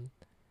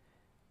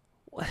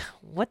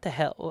what the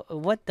hell?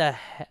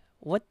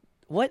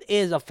 What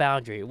is a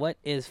foundry? What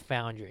is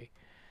foundry?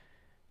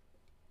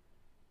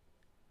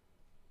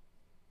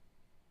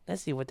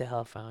 Let's see what the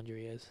hell a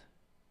foundry is.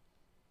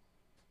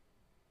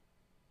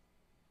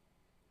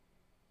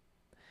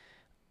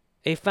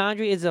 A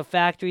foundry is a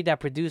factory that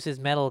produces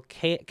metal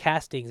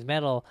castings.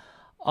 Metal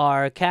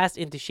are cast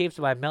into shapes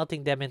by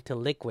melting them into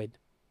liquid.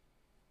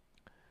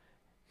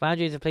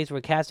 Foundry is a place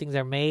where castings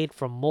are made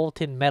from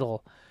molten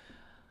metal.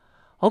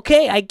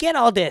 Okay, I get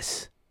all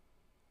this.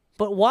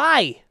 But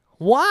why?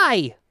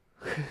 Why?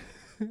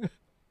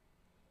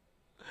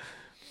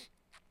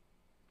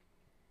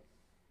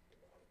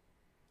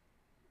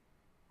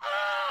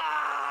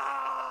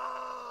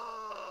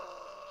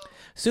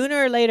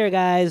 Sooner or later,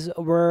 guys,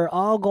 we're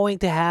all going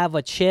to have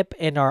a chip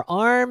in our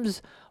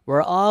arms.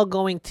 We're all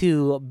going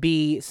to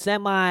be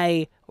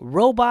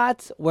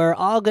semi-robots. We're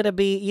all going to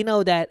be,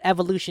 that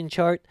evolution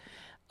chart.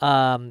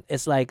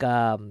 It's like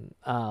Homo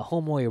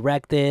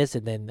erectus,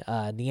 and then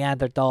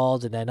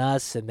Neanderthals, and then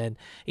us, and then,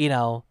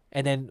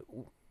 and then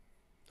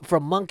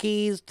from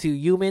monkeys to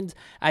humans.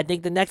 I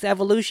think the next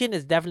evolution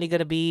is definitely going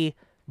to be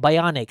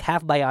bionic,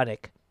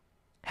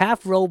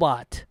 half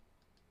robot.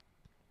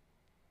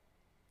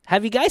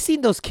 Have you guys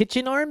seen those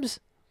kitchen arms?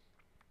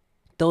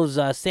 Those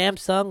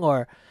Samsung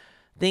or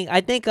thing?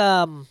 I think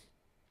I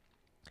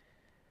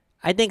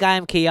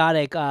Am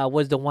Chaotic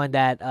was the one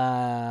that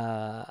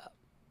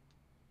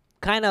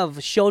kind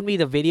of showed me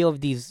the video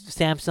of these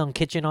Samsung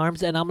kitchen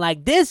arms, and I'm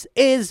like, this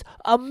is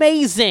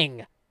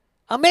amazing.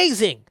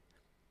 Amazing.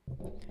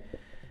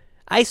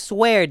 I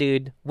swear,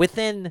 dude,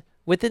 within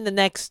the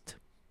next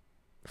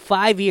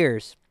 5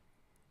 years,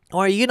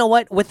 or you know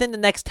what, within the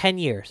next 10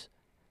 years,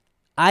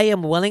 I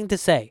am willing to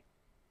say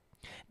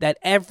that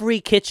every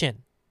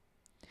kitchen,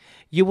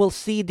 you will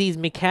see these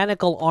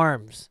mechanical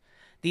arms.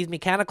 And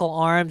there's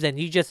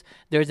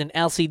an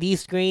LCD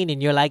screen,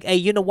 and you're like, hey,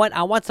 you know what?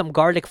 I want some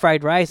garlic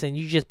fried rice. And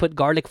you just put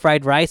garlic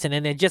fried rice, and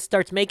then it just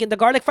starts making the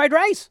garlic fried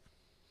rice.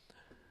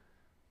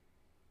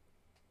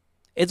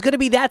 It's going to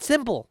be that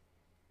simple.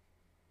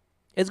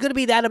 It's going to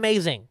be that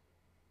amazing.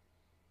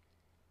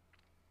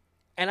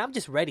 And I'm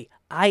just ready.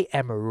 I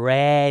am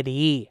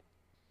ready.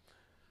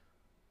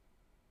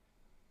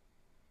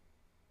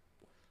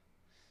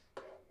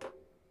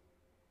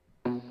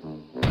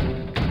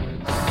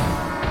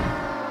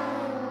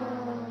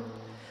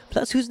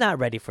 Plus, who's not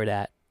ready for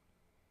that?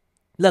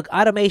 Look,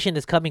 automation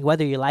is coming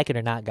whether you like it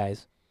or not,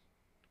 guys.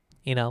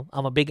 You know,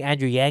 I'm a big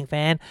Andrew Yang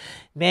fan.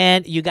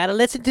 Man, you got to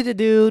listen to the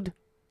dude.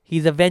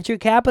 He's a venture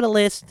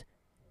capitalist.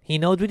 He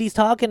knows what he's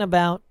talking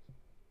about.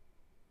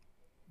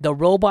 The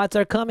robots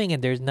are coming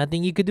and there's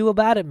nothing you could do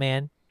about it,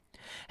 man.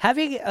 Has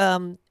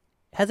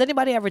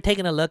anybody ever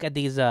taken a look at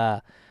these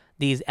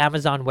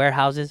Amazon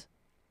warehouses?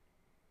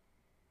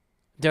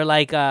 They're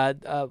like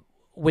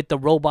with the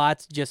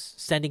robots just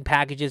sending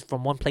packages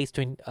from one place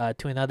to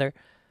another.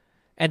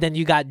 And then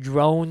you got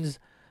drones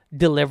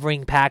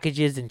delivering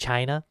packages in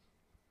China.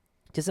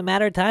 Just a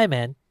matter of time,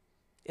 man.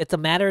 It's a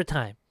matter of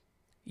time.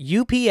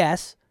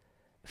 UPS,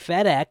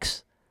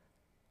 FedEx,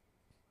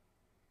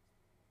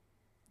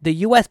 the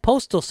U.S.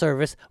 Postal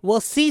Service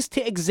will cease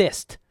to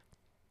exist.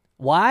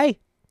 Why?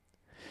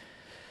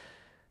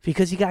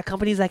 Because you got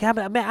companies like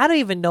Amazon. Man, I don't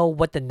even know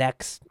what the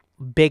next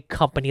big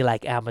company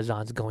like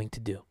Amazon's going to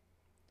do.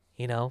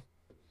 You know?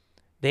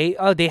 They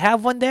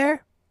have one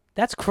there?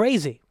 That's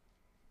crazy.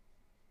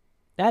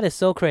 That is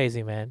so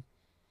crazy, man.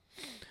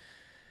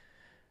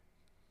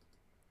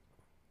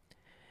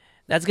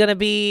 That's going to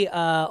be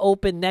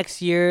open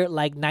next year,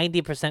 like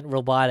 90%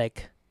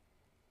 robotic.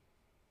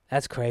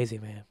 That's crazy,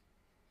 man.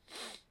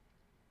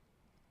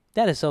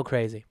 That is so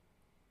crazy.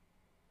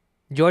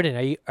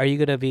 Jordan, are you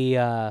gonna be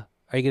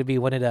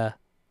one of the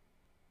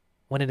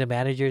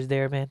managers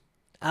there, man?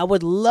 I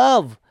would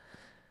love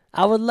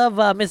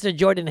Mr.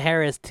 Jordan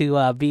Harris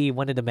to be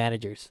one of the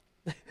managers.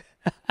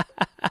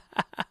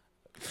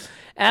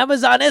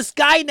 Amazon is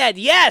Skynet.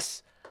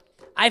 Yes,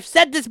 I've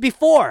said this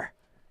before,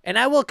 and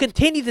I will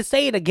continue to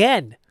say it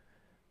again.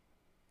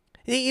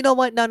 You know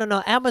what?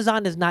 No.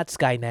 Amazon is not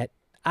Skynet.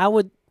 I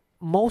would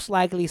most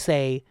likely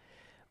say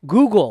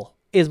Google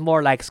is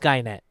more like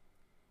Skynet.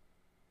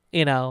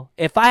 You know,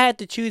 if I had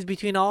to choose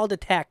between all the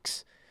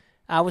techs,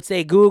 I would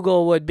say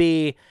Google would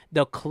be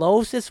the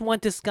closest one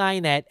to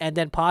Skynet, and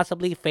then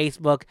possibly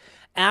Facebook.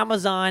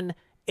 Amazon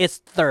is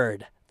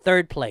third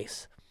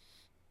place.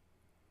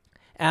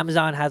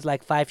 Amazon has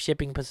like 5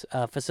 shipping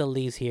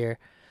facilities here.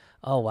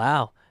 Oh,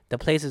 wow. The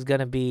place is going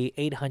to be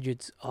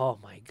 800. Oh,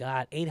 my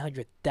God.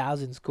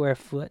 800,000 square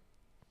foot.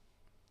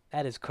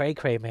 That is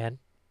cray, man.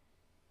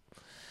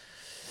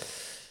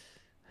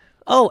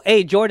 Oh,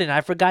 hey Jordan,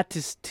 I forgot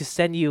to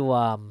send you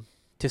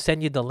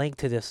the link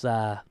to this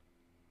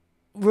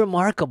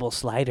remarkable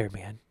slider,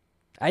 man.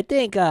 I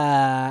think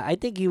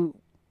you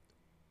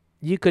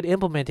could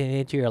implement it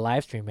into your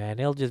live stream, man.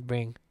 It'll just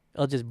bring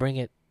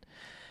it,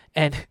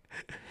 and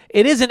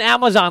it is an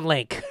Amazon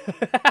link.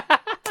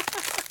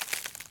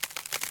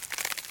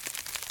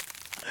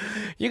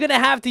 You're gonna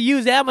have to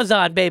use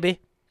Amazon,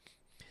 baby.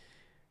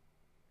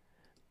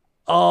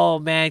 Oh,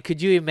 man, could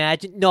you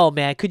imagine? No,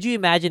 man, could you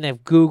imagine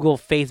if Google,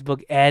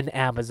 Facebook, and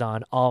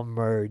Amazon all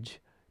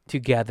merge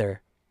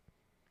together?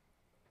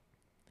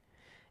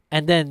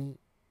 And then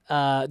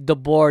the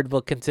board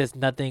will consist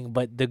nothing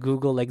but the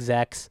Google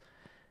execs,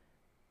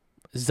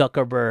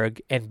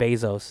 Zuckerberg, and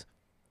Bezos.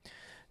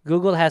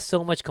 Google has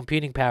so much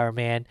computing power,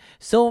 man.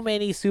 So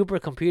many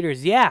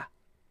supercomputers, yeah.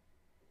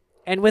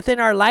 And within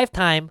our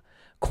lifetime,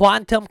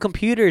 quantum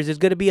computers is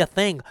going to be a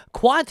thing.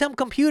 Quantum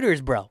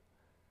computers, bro.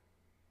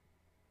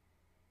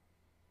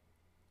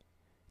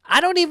 I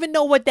don't even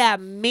know what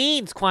that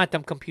means,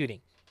 quantum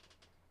computing.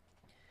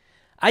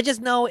 I just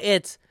know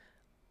it's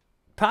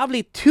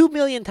probably 2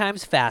 million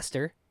times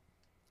faster,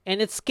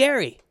 and it's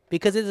scary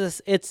because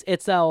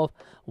it's a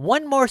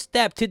one more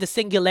step to the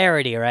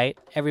singularity, right?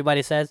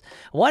 Everybody says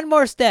one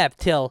more step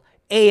till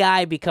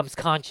AI becomes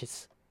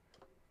conscious.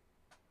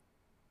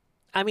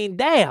 I mean,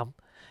 damn,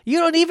 you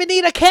don't even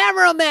need a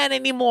cameraman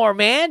anymore,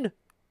 man.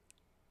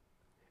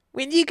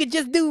 When you could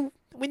just do.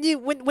 When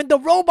the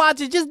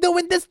robots are just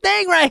doing this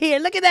thing right here.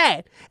 Look at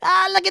that.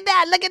 Look at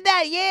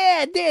that.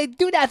 Yeah,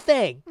 do that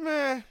thing.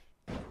 Meh.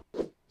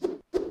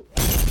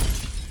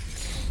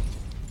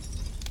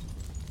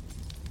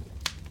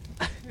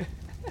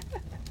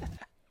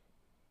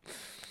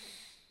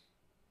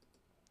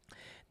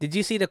 Did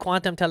you see the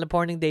quantum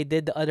teleporting they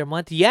did the other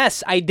month?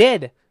 Yes, I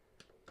did.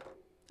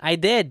 I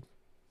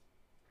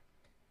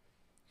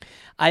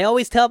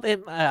always tell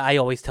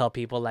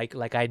people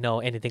like I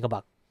know anything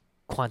about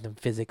quantum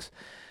physics,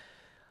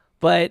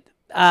 but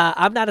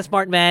I'm not a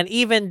smart man,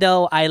 even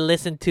though I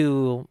listen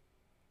to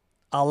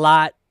a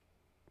lot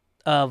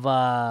of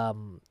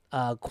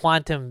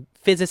quantum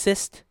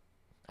physicists.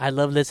 I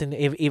love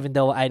listening, even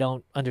though I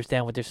don't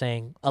understand what they're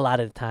saying a lot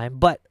of the time.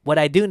 But what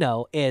I do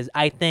know is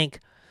I think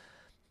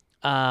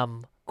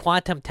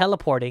quantum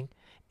teleporting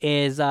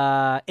is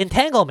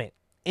entanglement.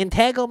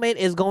 Entanglement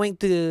is going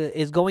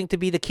to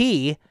be the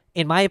key,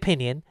 in my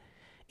opinion.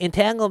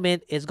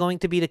 Entanglement is going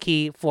to be the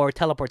key for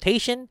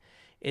teleportation,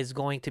 is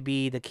going to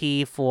be the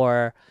key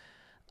for,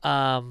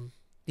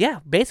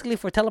 basically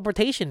for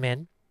teleportation,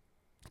 man.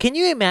 Can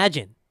you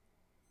imagine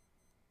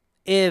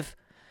if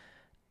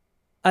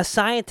a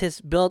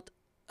scientist built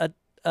a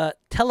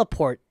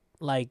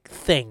teleport-like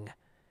thing?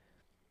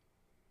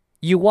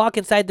 You walk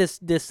inside this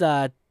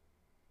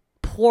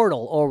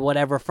portal or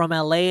whatever from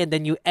LA, and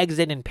then you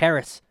exit in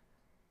Paris.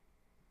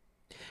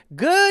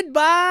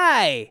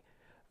 Goodbye.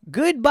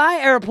 Goodbye,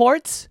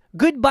 airports.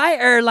 Goodbye,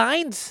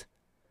 airlines.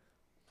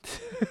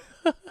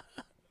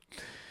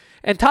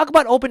 And talk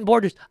about open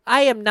borders.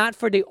 I am not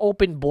for the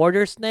open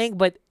borders thing,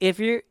 but if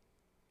you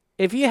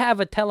have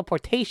a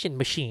teleportation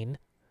machine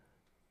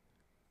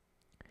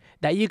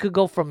that you could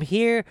go from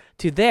here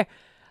to there,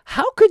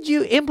 how could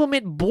you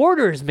implement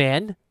borders,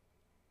 man?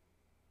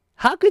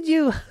 How could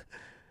you?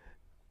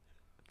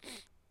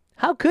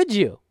 How could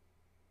you?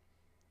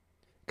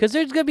 Because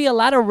there's going to be a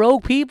lot of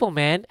rogue people,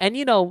 man. And,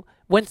 you know,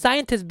 when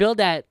scientists build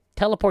that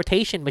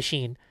teleportation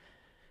machine,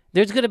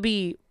 there's going to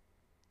be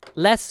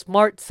less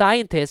smart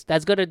scientists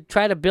that's going to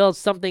try to build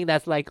something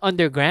that's like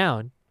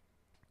underground.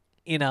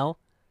 You know?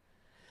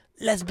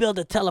 Let's build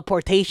a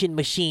teleportation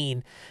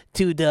machine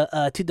to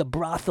the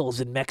brothels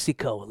in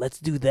Mexico. Let's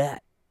do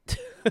that.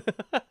 It's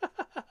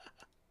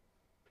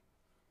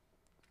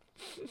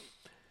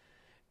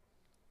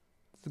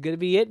going to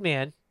be it,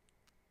 man.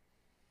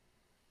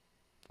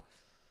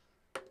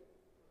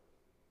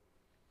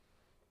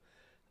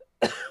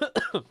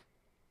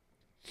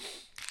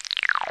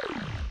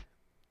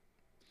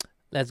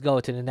 Let's go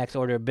to the next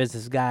order of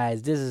business,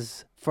 guys. This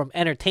is from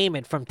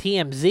entertainment from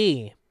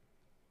TMZ.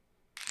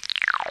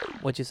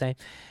 What you say?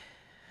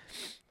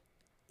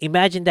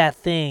 Imagine that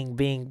thing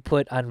being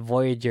put on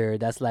Voyager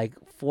that's like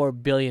 4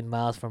 billion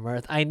miles from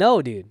Earth. I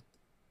know, dude.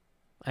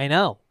 I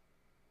know.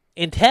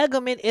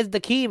 Entanglement is the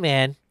key,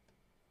 man.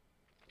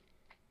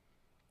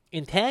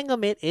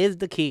 Entanglement is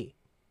the key.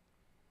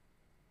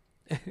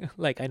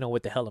 Like, I know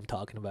what the hell I'm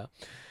talking about.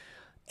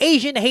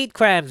 Asian hate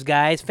crimes,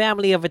 guys.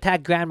 Family of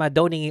attacked grandma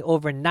donating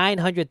over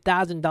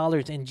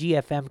 $900,000 in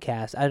GFM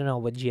cash. I don't know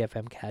what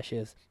GFM cash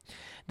is.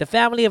 The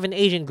family of an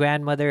Asian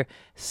grandmother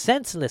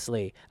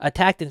senselessly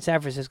attacked in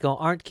San Francisco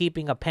aren't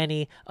keeping a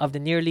penny of the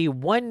nearly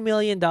 $1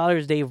 million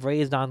they've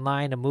raised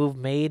online, a move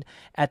made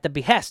at the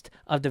behest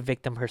of the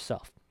victim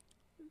herself.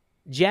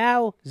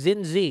 Jiao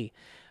Xinzi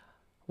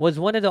was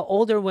one of the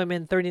older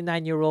women.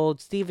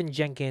 39-year-old Stephen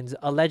Jenkins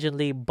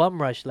allegedly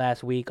bum-rushed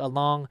last week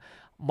along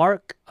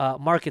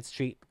Market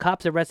Street.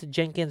 Cops arrested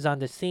Jenkins on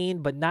the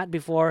scene, but not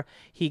before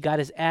he got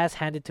his ass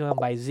handed to him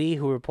by Z,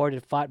 who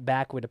reported fought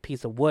back with a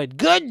piece of wood.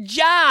 Good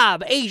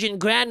job, Asian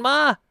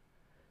grandma!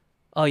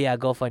 Oh yeah,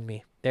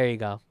 GoFundMe. There you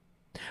go.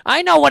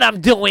 I know what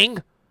I'm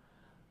doing!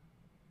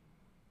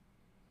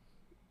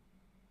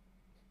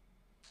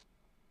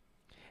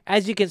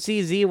 As you can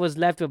see, Z was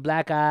left with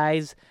black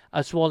eyes,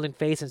 a swollen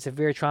face, and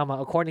severe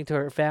trauma. According to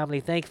her family,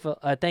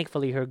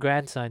 thankfully her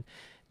grandson,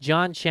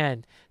 John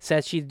Chen,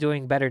 says she's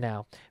doing better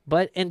now.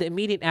 But in the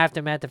immediate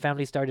aftermath, the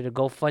family started a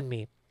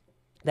GoFundMe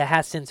that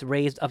has since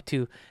raised up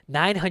to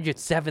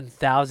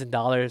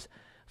 $907,000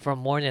 from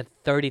more than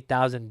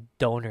 30,000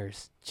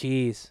 donors.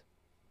 Jeez.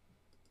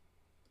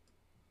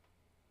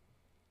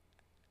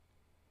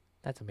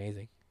 That's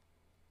amazing.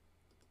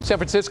 San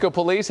Francisco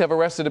police have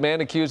arrested a man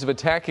accused of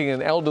attacking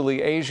an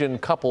elderly Asian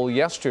couple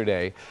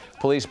yesterday.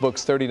 Police booked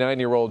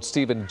 39-year-old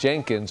Stephen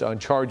Jenkins on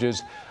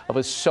charges of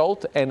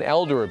assault and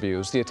elder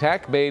abuse. The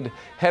attack made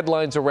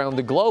headlines around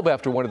the globe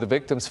after one of the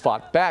victims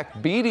fought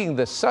back, beating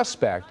the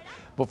suspect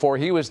before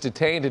he was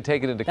detained and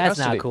taken into custody.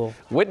 That's not cool.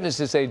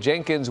 Witnesses say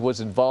Jenkins was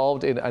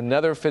involved in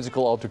another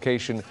physical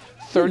altercation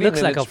 30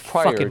 looks minutes like a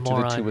prior to fucking the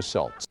moron. two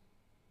assaults.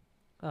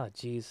 Oh,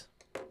 jeez.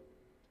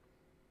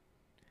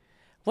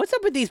 What's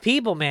up with these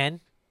people, man?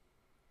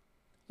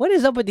 What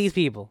is up with these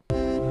people?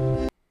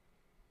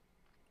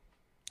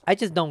 I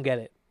just don't get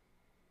it.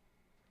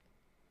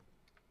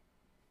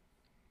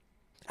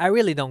 I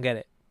really don't get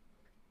it.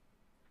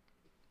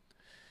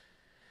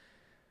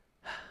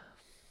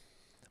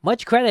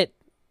 Much credit,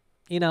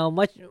 you know,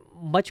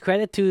 much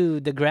credit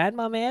to the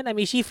grandma, man. I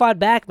mean, she fought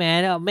back,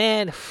 man. Oh,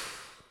 man.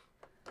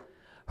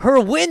 Her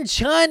Win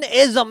Chun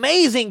is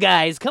amazing,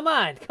 guys. Come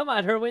on.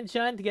 Her Win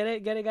Chun. Get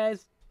it,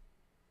 guys?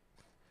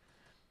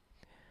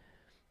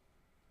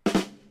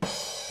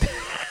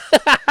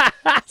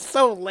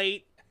 So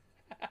late.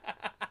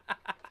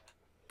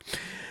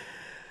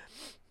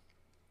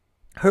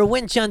 Her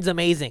Win Chun's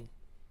amazing.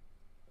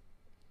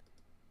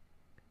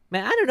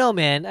 Man, I don't know,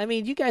 man. I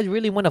mean, you guys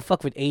really want to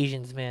fuck with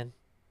Asians, man.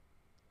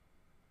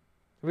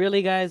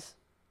 Really, guys?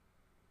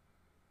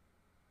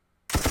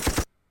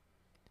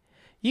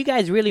 You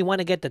guys really want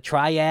to get the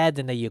triads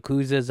and the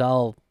Yakuzas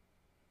all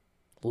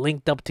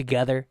linked up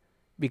together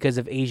because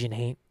of Asian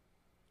hate?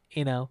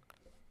 You know?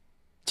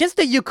 Just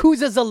the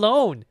Yakuzas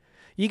alone.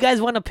 You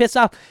guys want to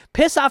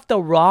piss off the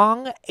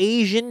wrong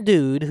Asian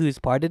dude who's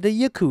part of the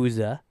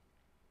Yakuza,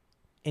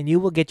 and you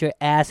will get your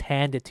ass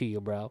handed to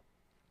you, bro.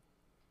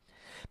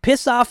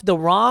 Piss off the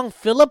wrong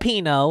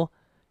Filipino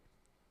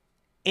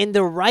in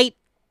the right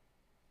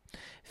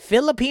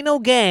Filipino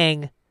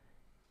gang,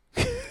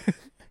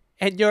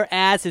 and your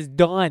ass is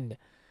done.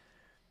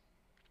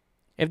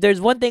 If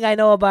there's one thing I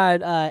know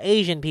about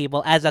Asian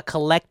people as a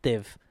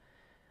collective,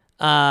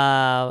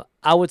 I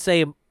would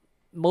say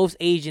most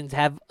Asians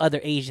have other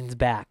Asians'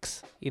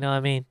 backs. You know what I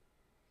mean?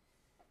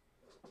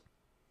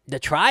 The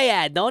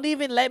triad. Don't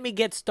even let me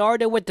get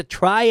started with the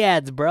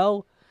triads,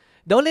 bro.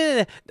 Don't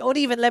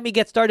even let me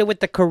get started with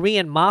the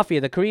Korean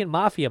mafia. The Korean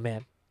mafia,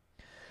 man.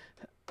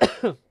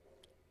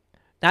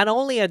 Not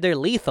only are they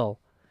lethal,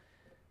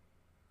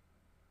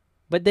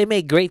 but they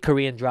make great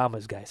Korean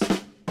dramas, guys.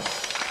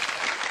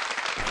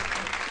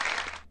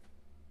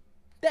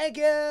 Thank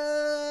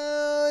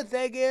you!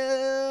 Thank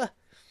you!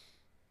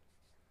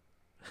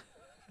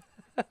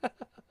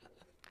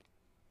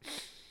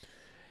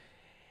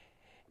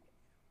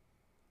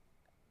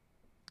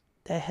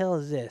 The hell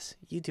is this?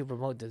 YouTube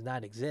remote does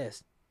not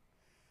exist.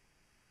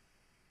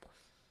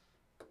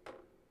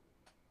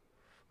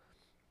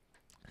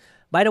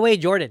 By the way,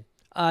 Jordan,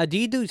 do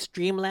you do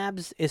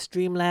Streamlabs? Is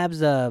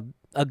Streamlabs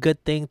a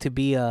good thing to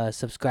be a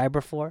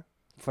subscriber for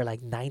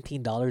like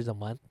 $19 a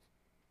month?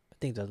 I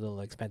think that's a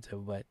little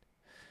expensive, but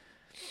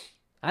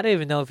I don't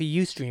even know if you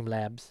use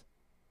Streamlabs.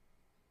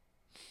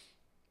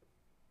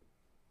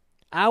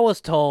 I was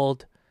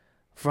told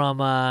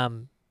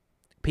from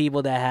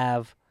people that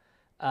have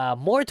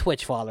more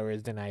Twitch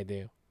followers than I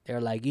do. They're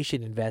like, you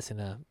should invest in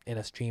a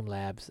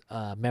Streamlabs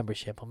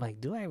membership. I'm like,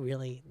 do I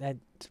really?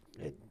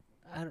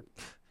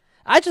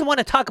 I just want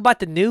to talk about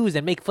the news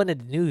and make fun of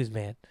the news,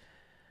 man.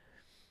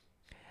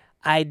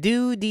 I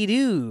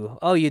do.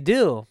 Oh, you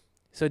do?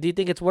 So do you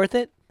think it's worth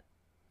it?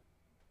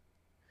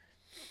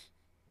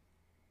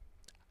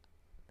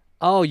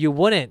 Oh, you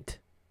wouldn't.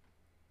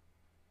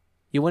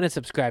 You wouldn't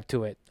subscribe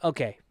to it.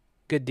 Okay,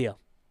 good deal.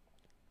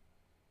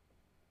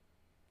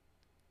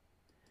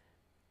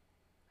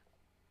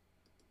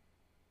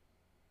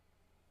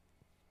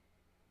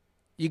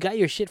 You got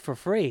your shit for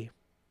free.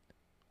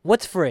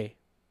 What's free?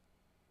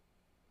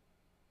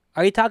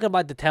 Are you talking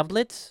about the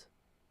templates?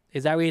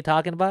 Is that what you're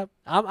talking about?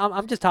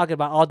 I'm just talking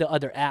about all the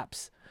other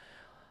apps.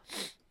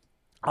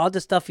 All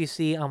the stuff you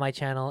see on my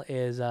channel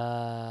is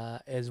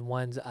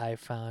ones I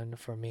found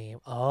for me.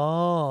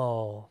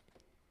 Oh.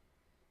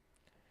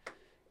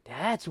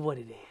 That's what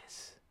it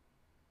is.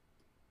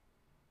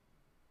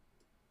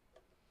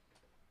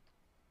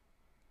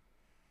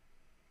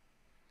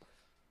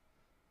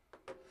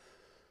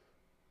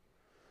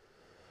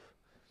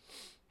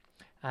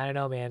 I don't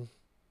know, man.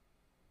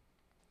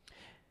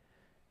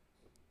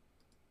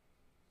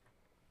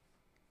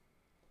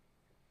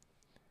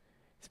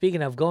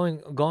 Speaking of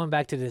going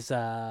back to this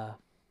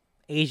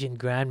Asian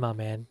grandma,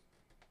 man.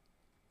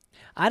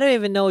 I don't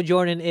even know,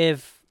 Jordan,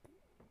 if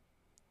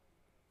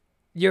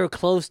you're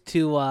close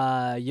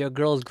to your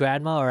girl's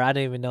grandma, or I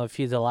don't even know if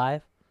she's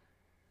alive.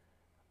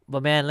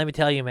 But man, let me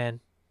tell you, man.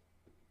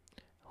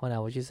 Hold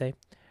on, what'd you say?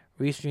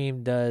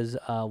 Restream does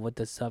what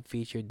the sub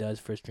feature does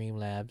for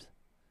Streamlabs.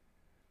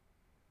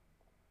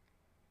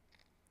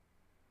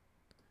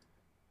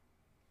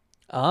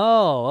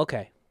 Oh,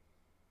 okay.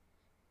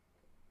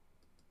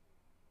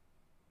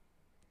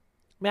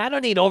 Man, I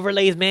don't need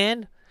overlays,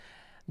 man.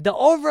 The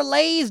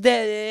overlays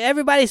that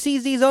everybody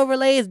sees, these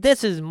overlays,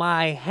 this is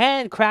my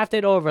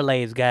handcrafted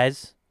overlays,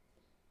 guys.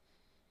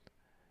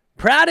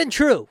 Proud and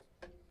true.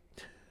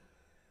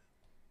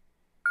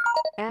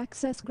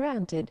 Access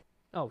granted.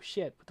 Oh,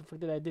 shit. What the fuck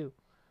did I do?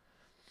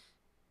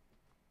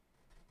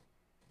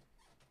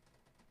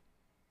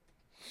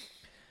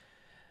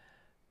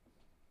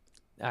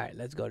 All right,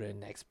 let's go to the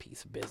next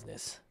piece of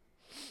business.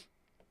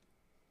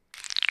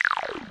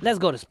 Let's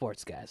go to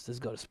sports, guys. Let's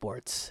go to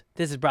sports.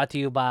 This is brought to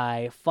you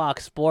by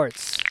Fox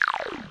Sports.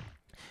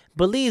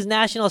 Belize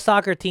national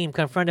soccer team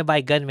confronted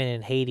by gunmen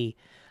in Haiti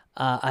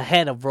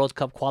ahead of World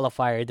Cup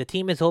qualifier. The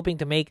team is hoping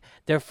to make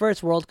their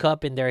first World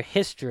Cup in their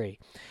history.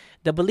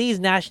 The Belize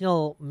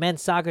national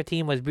men's soccer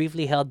team was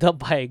briefly held up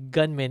by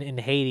gunmen in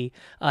Haiti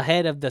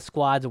ahead of the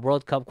squad's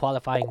World Cup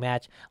qualifying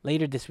match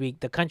later this week.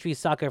 The country's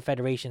soccer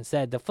federation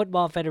said. The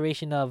Football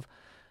Federation of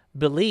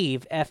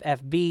Belize,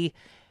 FFB,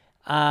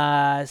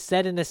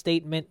 said in a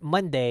statement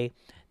Monday,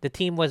 the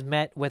team was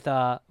met with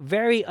a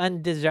very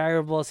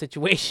undesirable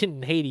situation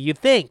in Haiti. You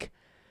think?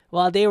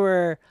 While they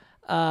were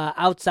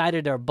outside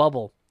of their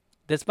bubble.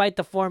 Despite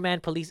the 4-man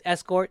police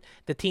escort,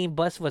 the team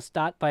bus was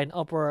stopped by an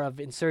uproar of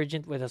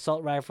insurgents with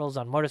assault rifles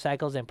on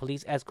motorcycles, and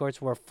police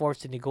escorts were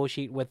forced to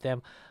negotiate with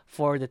them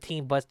for the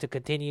team bus to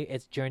continue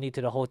its journey to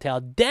the hotel.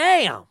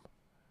 Damn!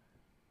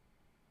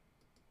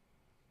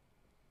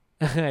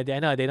 I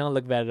know, they don't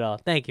look bad at all.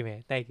 Thank you,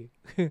 man. Thank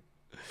you.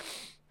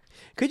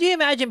 Could you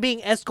imagine being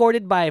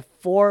escorted by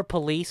 4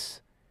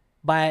 police,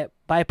 by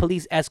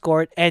police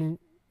escort, and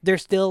you're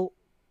still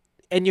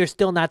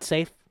not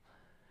safe?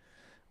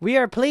 We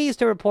are pleased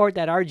to report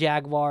that our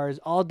Jaguars,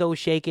 although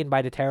shaken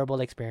by the terrible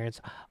experience,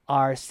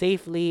 are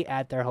safely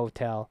at their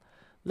hotel.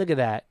 Look at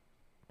that.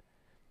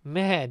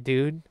 Man,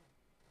 dude.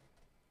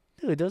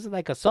 Dude, those are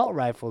like assault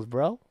rifles,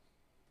 bro.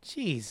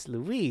 Jeez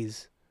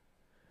Louise.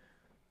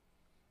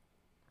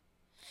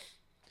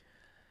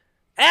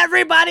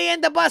 Everybody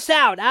in the bus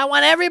out. I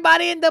want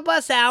everybody in the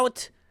bus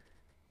out.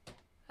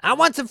 I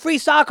want some free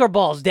soccer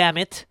balls, damn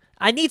it.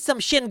 I need some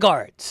shin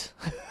guards.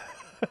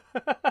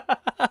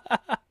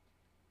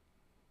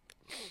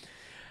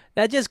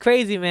 That's just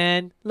crazy,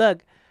 man.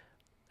 Look,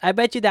 I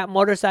bet you that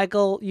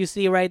motorcycle you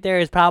see right there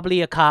is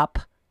probably a cop.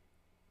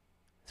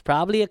 It's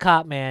probably a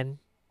cop, man.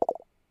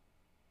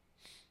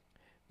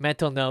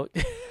 Mental note.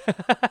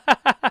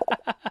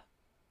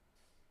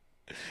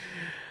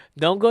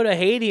 Don't go to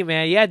Haiti,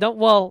 man. Yeah, don't.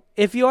 Well,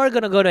 if you are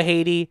gonna go to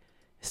Haiti,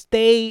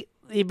 stay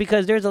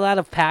because there's a lot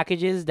of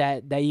packages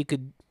that you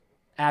could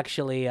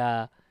actually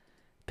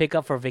pick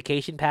up for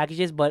vacation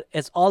packages, but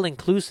it's all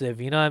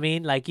inclusive. You know what I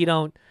mean? Like you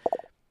don't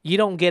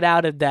get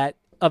out of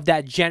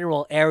that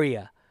general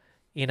area.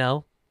 You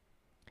know,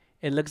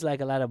 it looks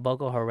like a lot of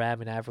Boko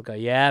Haram in Africa.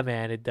 Yeah,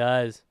 man, it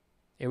does.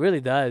 It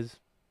really does.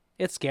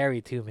 It's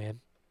scary too,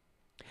 man.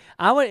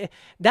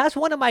 That's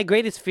one of my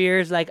greatest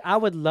fears. Like, I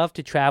would love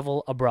to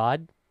travel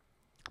abroad,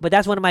 but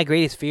that's one of my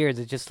greatest fears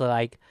is just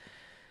like,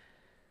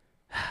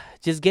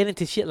 just get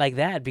into shit like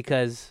that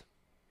because,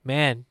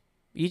 man,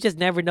 you just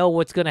never know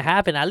what's going to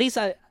happen. At least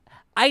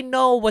I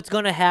know what's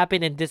going to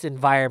happen in this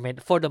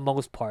environment for the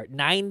most part.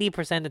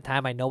 90% of the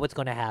time, I know what's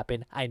going to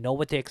happen. I know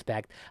what to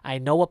expect. I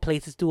know what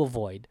places to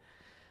avoid.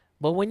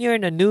 But when you're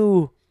in a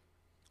new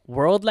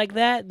world like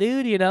that,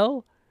 dude,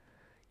 you're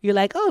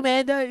like, oh,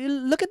 man,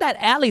 look at that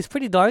alley. It's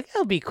pretty dark.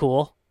 It'll be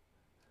cool.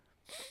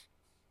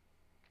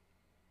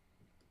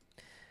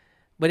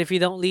 But if you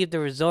don't leave the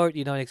resort,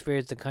 you don't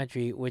experience the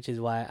country, which is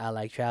why I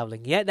like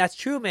traveling. Yeah, that's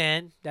true,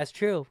 man. That's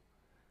true.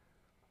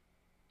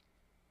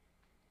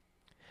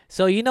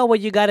 So you know what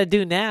you got to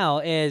do now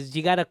is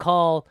you got to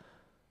call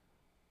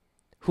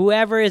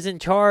whoever is in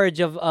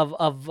charge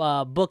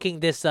of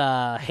booking this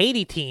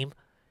Haiti team,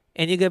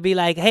 and you're going to be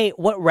like, hey,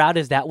 what route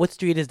is that? What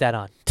street is that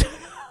on?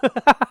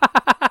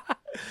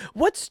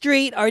 What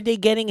street are they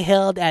getting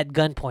held at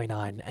gunpoint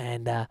on?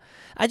 And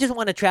I just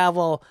want to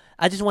travel.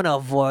 I just want to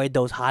avoid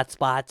those hot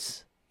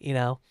spots,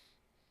 I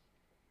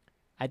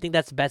think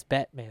that's the best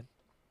bet, man.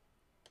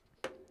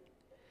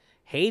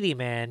 Haiti,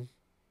 man.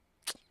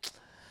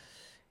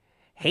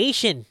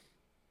 Haitian.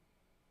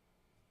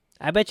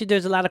 I bet you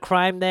there's a lot of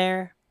crime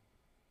there.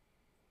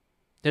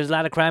 There's a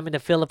lot of crime in the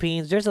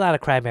Philippines. There's a lot of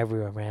crime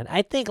everywhere, man.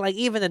 I think like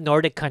even the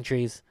Nordic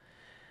countries.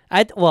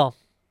 The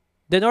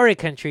Nordic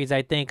countries,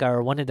 I think,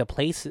 are one of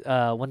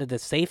the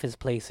safest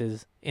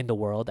places in the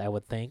world. I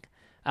would think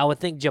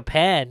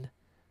Japan.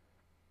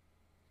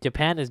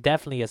 Japan is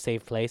definitely a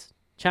safe place.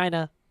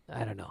 China,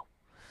 I don't know.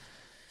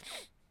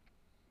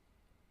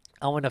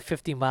 I want a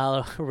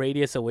 50-mile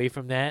radius away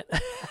from that.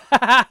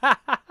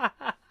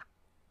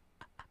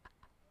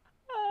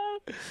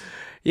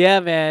 Yeah,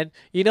 man.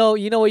 You know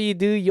what you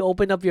do? You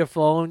open up your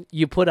phone,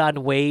 you put on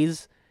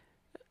Waze,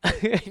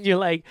 and you're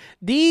like,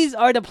 these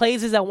are the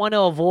places I want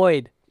to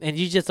avoid. And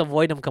you just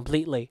avoid them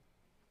completely.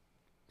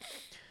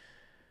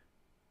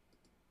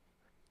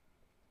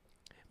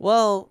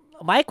 Well,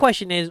 my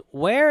question is,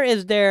 where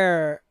is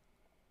there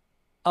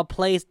a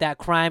place that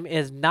crime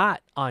is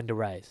not on the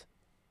rise?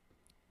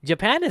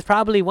 Japan is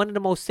probably one of the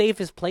most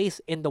safest place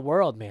in the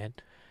world, man.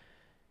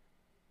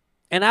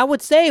 And I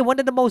would say one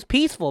of the most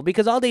peaceful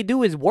because all they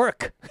do is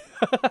work.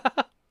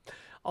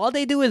 All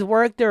they do is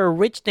work. They're a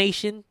rich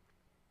nation.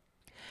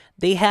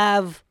 They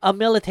have a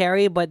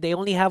military, but they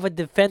only have a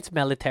defense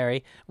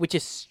military, which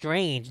is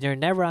strange. They're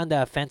never on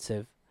the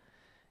offensive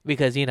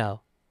because,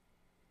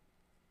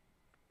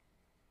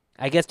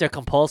 I guess they're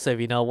compulsive,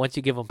 once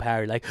you give them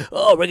power, like,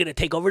 oh, we're going to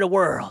take over the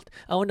world.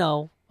 Oh,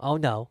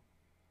 no.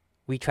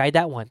 We tried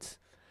that once.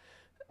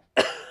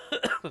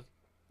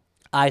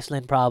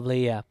 Iceland,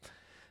 probably, yeah.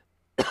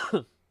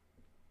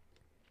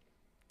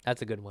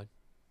 That's a good one.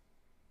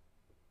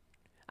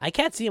 I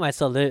can't see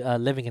myself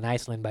living in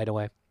Iceland, by the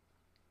way.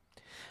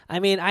 I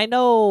mean, I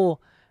know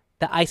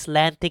the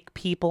Icelandic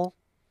people,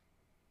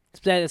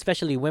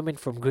 especially women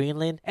from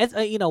Greenland. As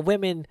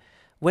women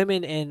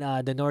in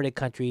the Nordic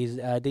countries,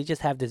 they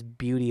just have this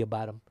beauty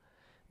about them.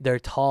 They're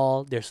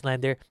tall, they're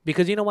slender.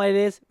 Because you know what it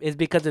is? It's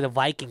because of the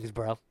Vikings,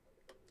 bro.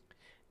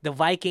 The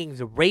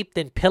Vikings raped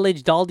and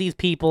pillaged all these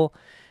people.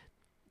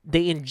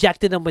 They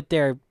injected them with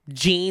their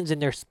genes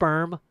and their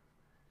sperm.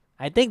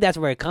 I think that's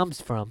where it comes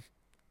from.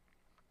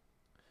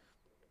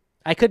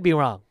 I could be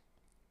wrong.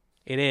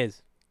 It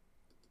is.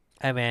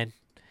 Hey, man.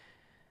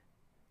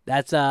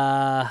 That's,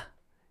 and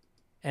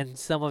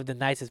some of the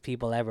nicest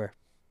people ever.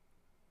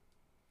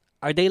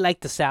 Are they like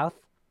the South?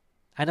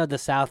 I know the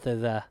South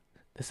is, the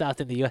South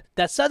in the U.S.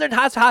 That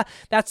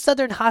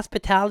Southern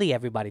hospitality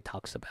everybody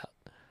talks about.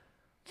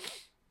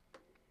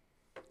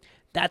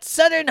 That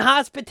Southern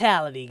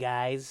hospitality,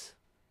 guys.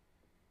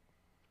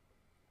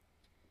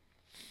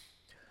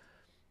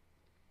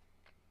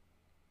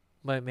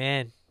 But,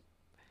 man,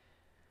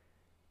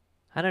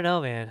 I don't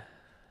know, man.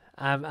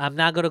 I'm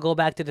not going to go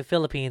back to the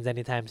Philippines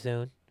anytime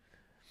soon.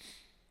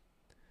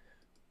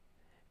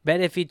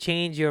 Bet if you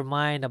change your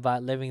mind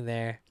about living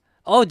there.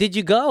 Oh, did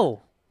you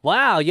go?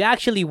 Wow, you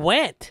actually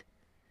went.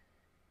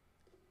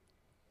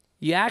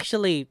 You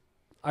actually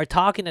are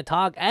talking the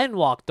talk and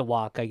walk the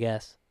walk, I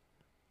guess.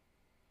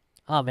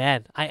 Oh,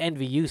 man, I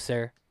envy you,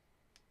 sir.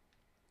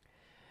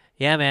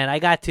 Yeah, man, I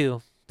got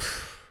to.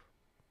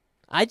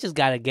 I just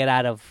got to get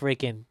out of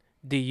freaking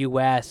the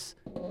U.S.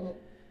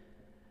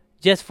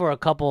 just for a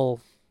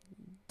couple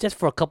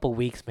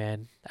weeks,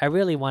 man. I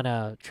really want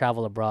to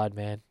travel abroad,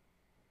 man.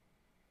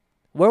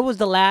 Where was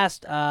the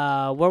last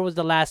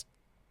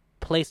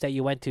place that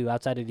you went to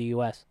outside of the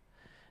U.S.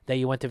 that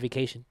you went to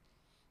vacation?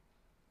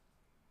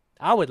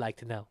 I would like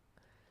to know.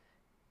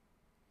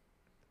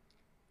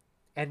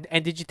 And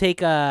did you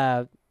take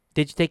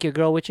your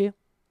girl with you?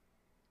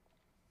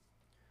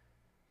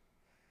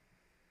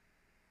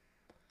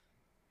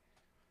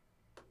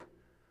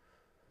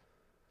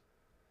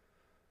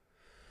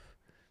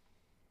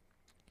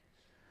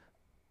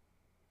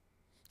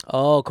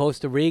 Oh,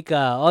 Costa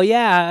Rica. Oh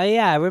yeah,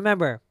 yeah. I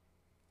remember.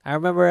 I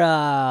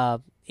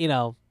remember. You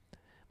know,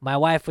 my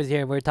wife was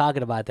here and we were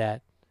talking about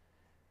that.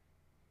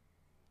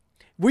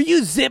 Were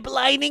you zip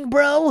lining,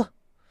 bro?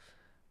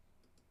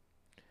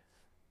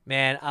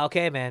 Man,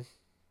 okay, man.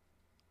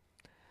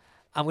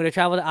 I'm gonna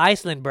travel to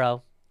Iceland,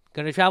 bro.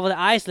 Gonna travel to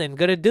Iceland.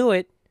 Gonna do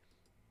it.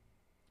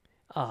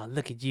 Oh,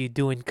 look at you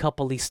doing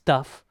coupley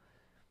stuff.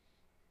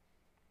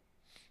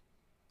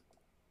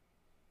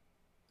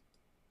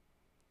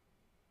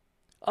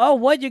 Oh,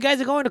 what? You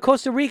guys are going to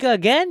Costa Rica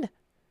again?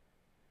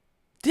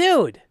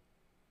 Dude.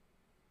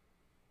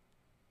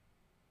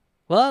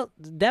 Well,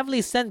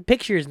 definitely send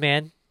pictures,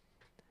 man.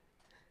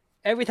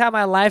 Every time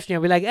I live stream,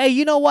 I'll be like, hey,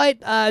 you know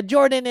what?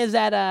 Jordan is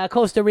at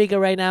Costa Rica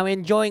right now,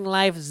 enjoying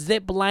life,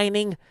 zip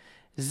lining.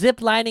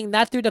 Zip lining,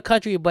 not through the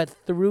country, but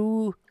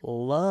through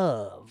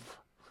love.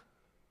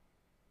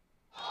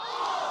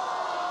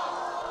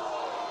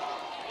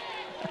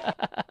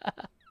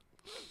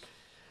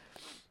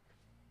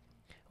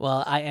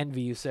 Well, I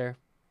envy you, sir.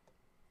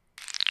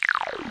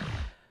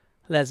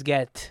 Let's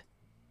get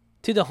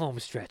to the home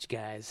stretch,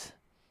 guys.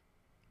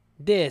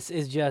 This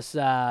is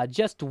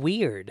just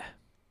weird.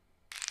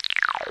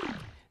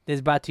 This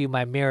is brought to you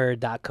by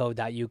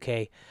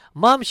mirror.co.uk.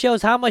 Mom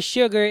shows how much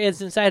sugar is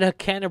inside a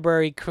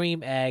Canterbury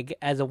cream egg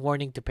as a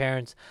warning to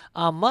parents.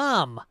 A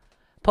mom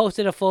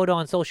posted a photo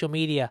on social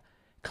media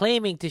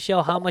claiming to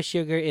show how much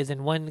sugar is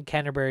in one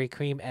Canterbury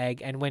cream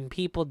egg, and when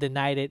people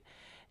denied it,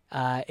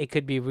 it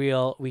could be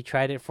real. We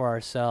tried it for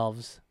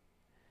ourselves.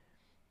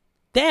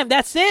 Damn,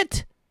 that's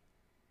it?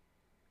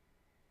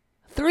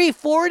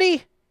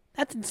 340?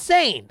 That's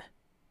insane.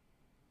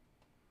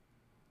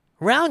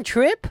 Round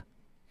trip?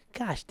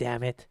 Gosh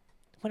damn it.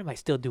 What am I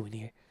still doing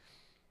here?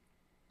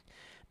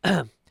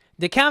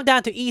 The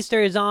countdown to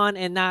Easter is on,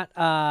 and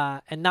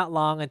not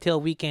long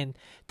until we can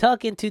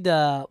tuck into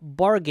the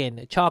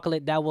bargain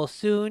chocolate that will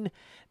soon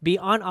be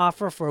on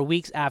offer for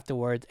weeks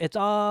afterwards. It's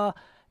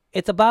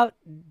about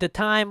the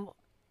time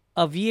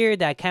of year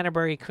that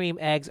Canterbury cream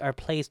eggs are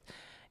placed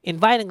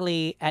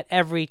invitingly at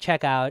every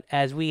checkout,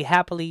 as we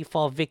happily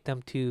fall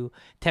victim to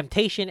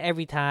temptation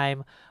every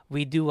time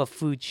we do a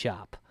food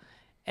shop.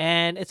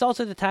 And it's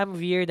also the time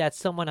of year that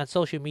someone on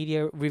social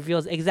media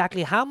reveals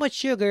exactly how much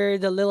sugar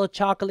the little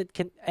chocolate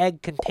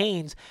egg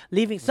contains,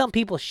 leaving some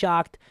people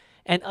shocked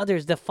and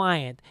others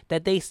defiant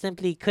that they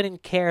simply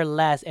couldn't care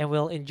less and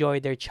will enjoy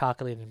their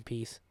chocolate in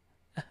peace.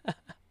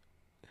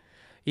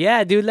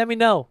 Yeah, dude, let me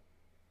know.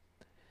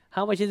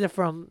 How much is it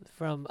from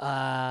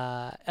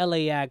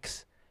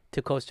LAX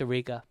to Costa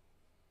Rica?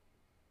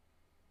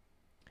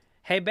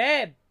 Hey,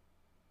 babe.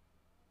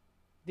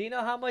 Do you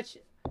know how much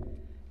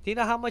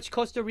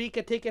Costa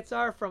Rica tickets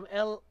are from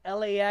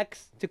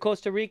LAX to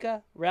Costa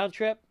Rica? Round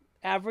trip,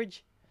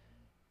 average?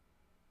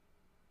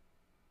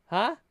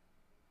 Huh?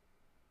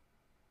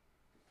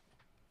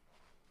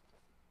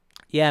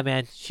 Yeah,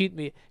 man.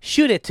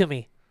 Shoot it to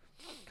me.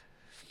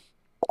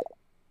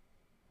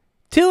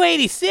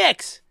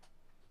 286.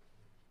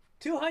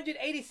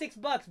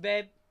 $286,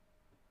 babe.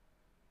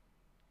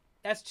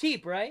 That's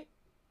cheap, right?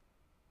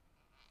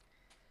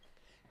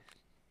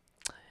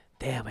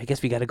 Damn, I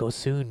guess we gotta go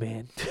soon,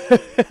 man.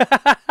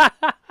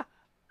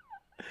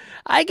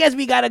 I guess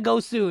we gotta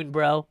go soon,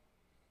 bro.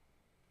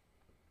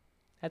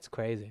 That's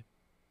crazy.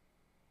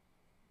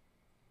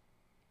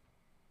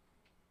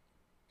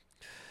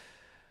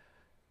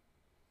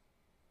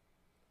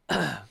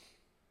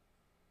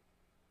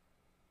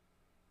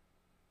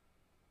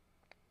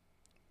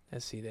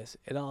 Let's see this.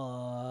 It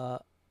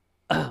all.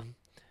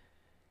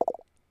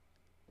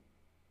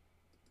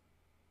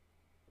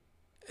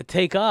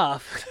 Take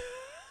off.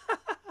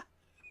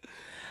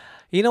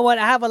 You know what?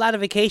 I have a lot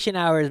of vacation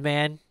hours,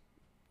 man.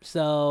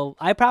 So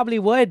I probably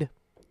would.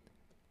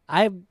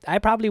 I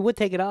probably would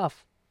take it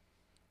off.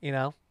 You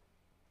know.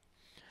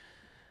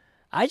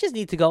 I just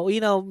need to go.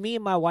 You know, me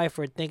and my wife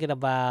were thinking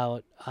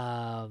about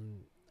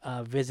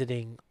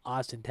visiting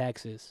Austin,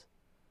 Texas.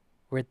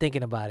 We're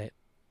thinking about it.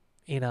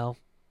 You know,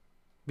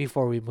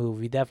 before we move,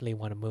 we definitely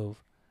want to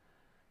move.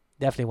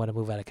 Definitely want to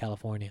move out of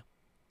California,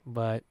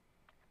 but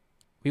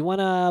we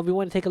wanna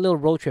take a little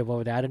road trip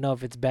over there. I don't know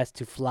if it's best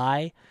to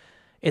fly.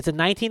 It's a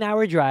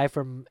 19-hour drive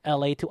from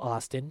LA to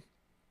Austin,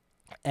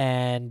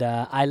 and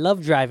I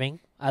love driving.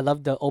 I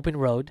love the open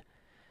road.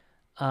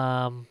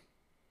 But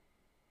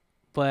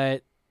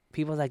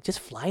people are like, just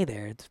fly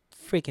there. It's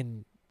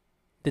freaking,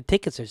 the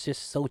tickets are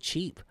just so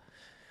cheap.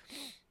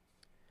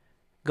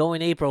 Go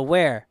in April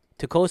where?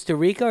 To Costa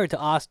Rica or to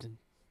Austin?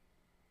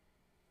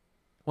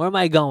 Where am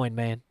I going,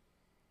 man?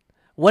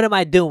 What am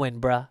I doing,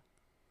 bruh?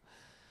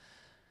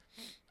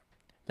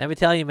 Let me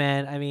tell you,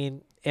 man. I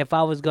mean, if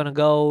I was going to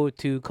go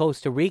to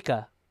Costa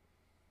Rica,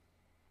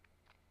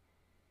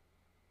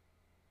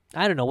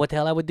 I don't know what the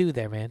hell I would do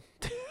there, man.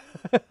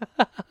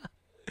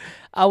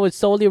 I would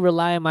solely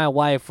rely on my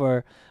wife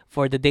for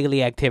the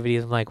daily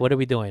activities. I'm like, what are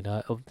we doing?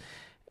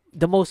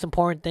 The most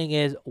important thing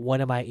is,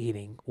 what am I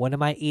eating? What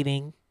am I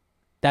eating?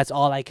 That's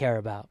all I care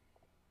about.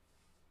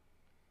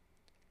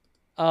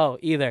 Oh,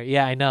 either.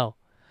 Yeah, I know.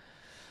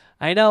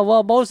 I know.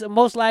 Well,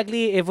 most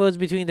likely, if it was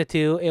between the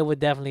two, it would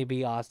definitely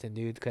be Austin,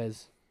 dude,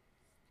 because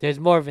there's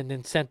more of an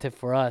incentive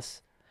for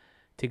us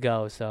to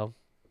go. So,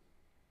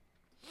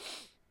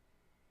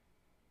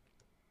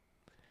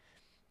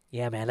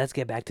 yeah, man, let's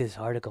get back to this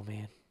article,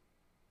 man.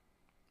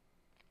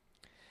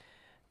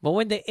 But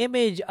when the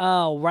image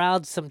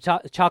riled some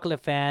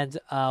chocolate fans,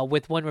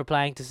 with one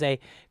replying to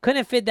say,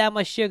 couldn't fit that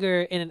much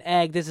sugar in an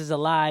egg, this is a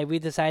lie, we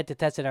decided to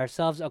test it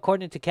ourselves.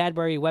 According to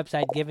Cadbury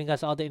website giving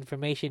us all the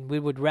information, we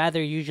would rather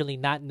usually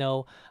not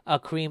know. A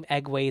cream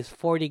egg weighs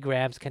 40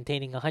 grams,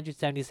 containing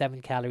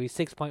 177 calories,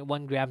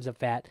 6.1 grams of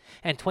fat,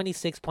 and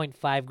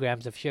 26.5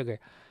 grams of sugar.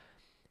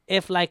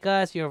 If, like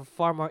us, you're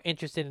far more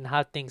interested in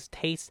how things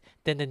taste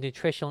than the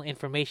nutritional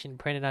information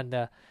printed on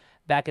the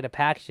back of the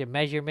package, a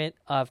measurement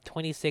of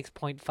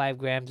 26.5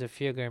 grams of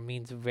sugar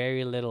means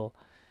very little.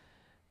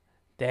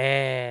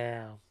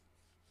 Damn.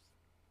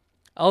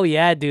 Oh,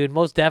 yeah, dude.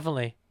 Most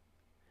definitely.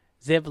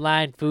 Zip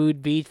line,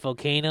 food, beach,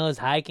 volcanoes,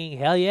 hiking.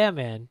 Hell yeah,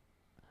 man.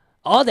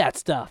 All that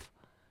stuff.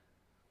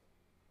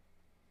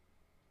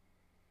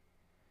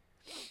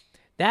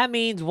 That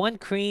means one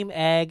cream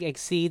egg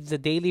exceeds the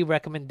daily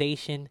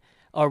recommendation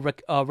or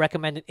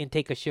recommended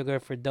intake of sugar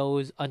for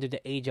those under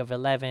the age of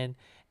 11,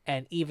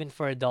 and even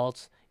for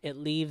adults, it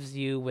leaves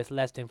you with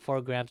less than 4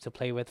 grams to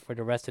play with for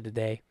the rest of the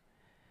day.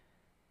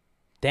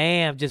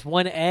 Damn, just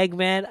one egg,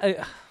 man.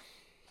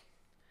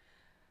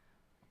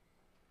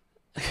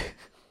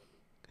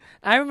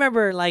 I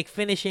remember like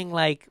finishing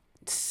like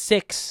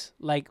 6,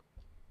 like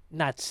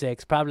not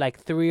 6, probably like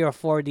 3 or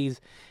 4 of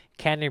these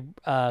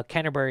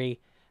Canterbury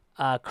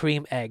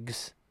cream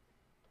eggs.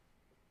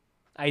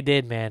 I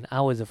did, man.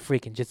 I was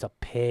just a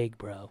pig,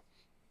 bro.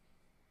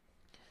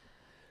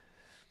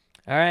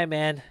 All right,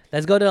 man.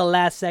 Let's go to the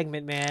last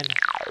segment, man.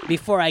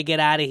 Before I get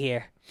out of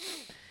here,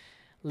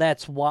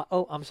 let's watch.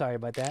 Oh, I'm sorry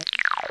about that.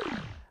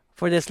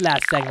 For this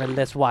last segment,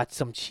 let's watch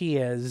some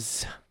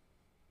cheers.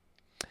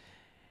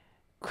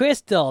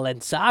 Crystal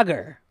and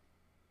Sagar.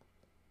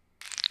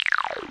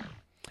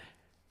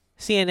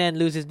 CNN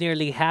loses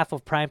nearly half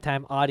of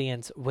primetime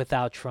audience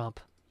without Trump.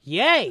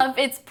 Yay! Of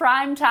its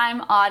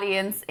primetime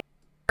audience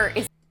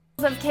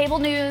of cable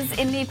news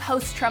in the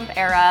post-Trump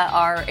era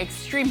are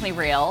extremely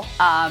real.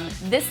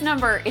 This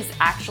number is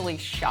actually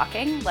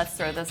shocking. Let's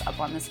throw this up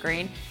on the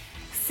screen.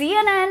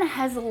 CNN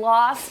has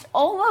lost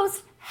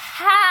almost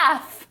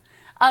half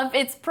of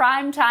its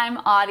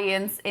primetime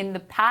audience in the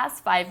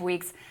past 5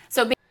 weeks.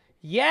 So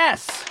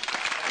yes!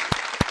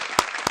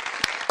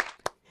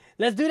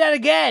 Let's do that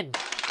again.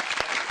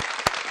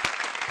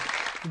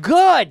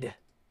 Good.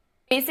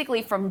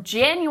 Basically, from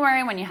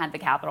January, when you had the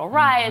Capitol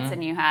riots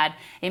and you had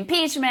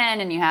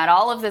impeachment and you had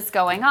all of this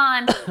going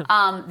on,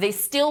 they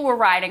still were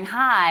riding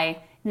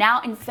high.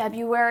 Now in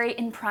February,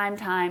 in prime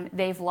time,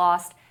 they've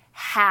lost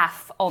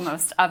half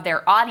almost of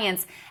their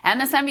audience.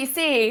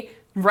 MSNBC,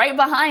 right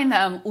behind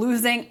them,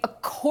 losing a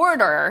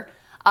quarter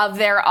of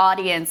their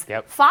audience.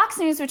 Yep. Fox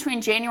News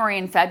between January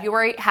and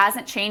February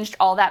hasn't changed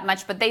all that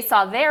much, but they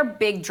saw their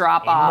big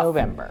drop off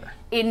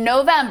in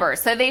November,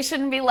 so they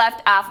shouldn't be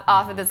left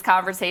off of this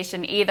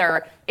conversation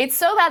either. It's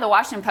so bad the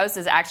Washington Post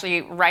is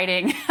actually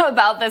writing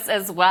about this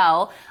as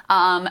well.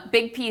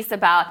 Big piece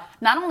about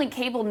not only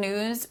cable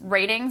news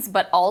ratings,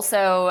 but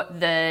also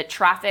the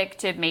traffic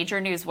to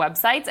major news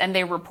websites, and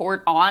they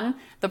report on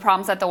the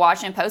problems at the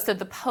Washington Post. So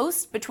the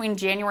Post between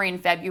January and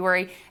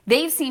February,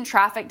 they've seen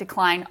traffic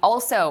decline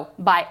also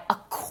by a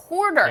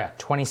quarter. Yeah,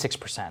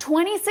 26%.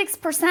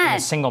 26%. In a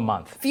single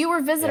month. Fewer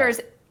visitors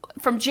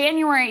from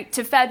January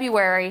to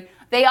February.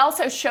 They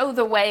also show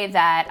the way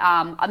that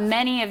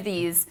many of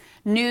these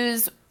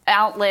news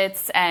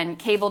outlets and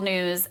cable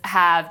news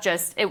have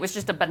it was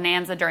just a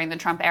bonanza during the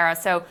Trump era.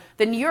 So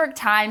the New York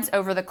Times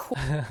over the course.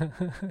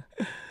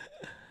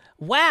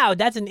 Wow,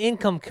 that's an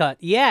income cut.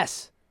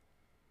 Yes.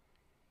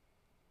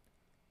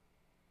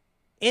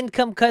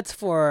 Income cuts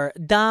for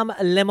Dom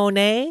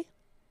Lemonet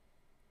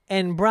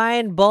and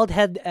Brian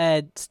Baldhead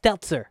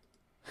Stelter.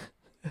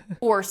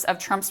 Course of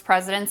Trump's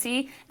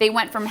presidency, they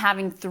went from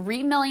having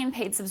 3 million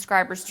paid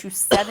subscribers to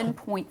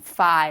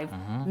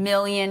 7.5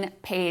 million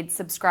paid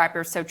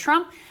subscribers. So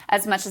Trump,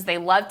 as much as they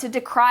love to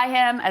decry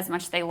him, as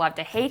much as they love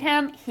to hate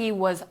him, he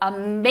was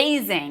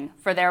amazing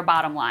for their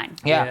bottom line.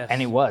 Yeah, Yes. and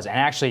he was. And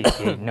actually,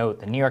 note,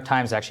 the New York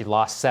Times actually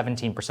lost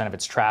 17% of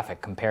its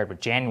traffic compared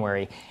with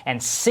January and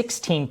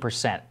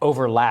 16%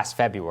 over last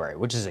February,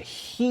 which is a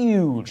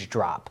huge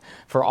drop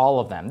for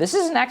all of them. This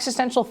is an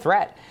existential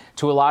threat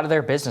to a lot of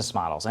their business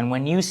models. And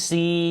when you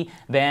see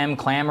them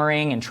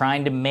clamoring and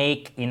trying to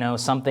make,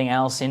 something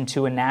else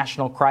into a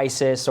national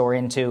crisis or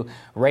into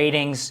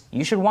ratings,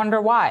 you should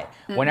wonder why.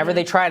 Whenever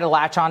they try to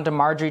latch on to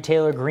Marjorie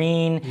Taylor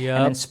Greene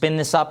and then spin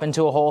this up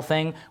into a whole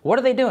thing, what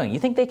are they doing?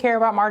 You think they care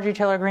about Marjorie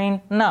Taylor Greene?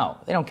 No,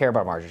 they don't care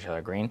about Marjorie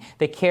Taylor Greene.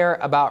 They care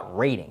about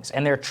ratings.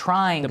 And they're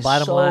trying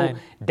so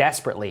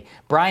desperately.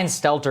 Brian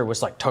Stelter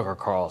was like, Tucker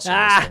Carlson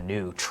is the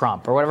new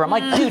Trump or whatever. I'm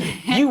like, dude,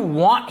 you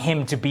want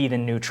him to be the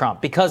new Trump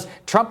because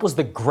Trump was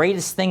the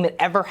greatest thing that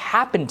ever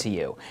happened to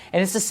you.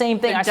 And it's the same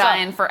thing. They're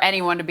dying for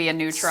anyone to be a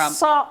new Trump. I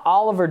saw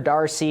Oliver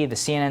Darcy, the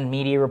CNN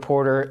media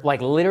reporter,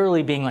 like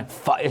literally being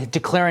like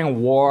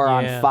declaring war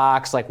on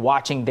Fox, like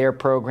watching their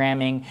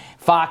programming.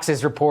 Fox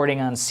is reporting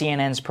on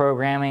CNN's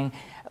programming.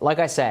 Like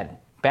I said,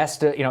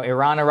 best,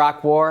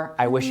 Iran-Iraq war,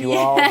 I wish you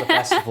all the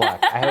best of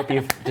luck. I hope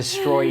you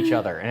destroy each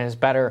other, and it's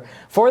better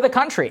for the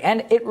country.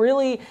 And it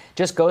really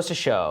just goes to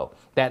show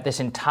that this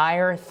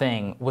entire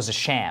thing was a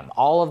sham.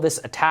 All of this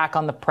attack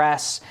on the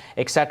press,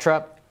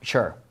 etc.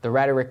 Sure, the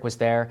rhetoric was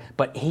there,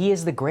 but he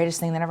is the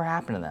greatest thing that ever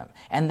happened to them.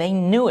 And they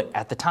knew it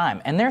at the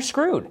time, and they're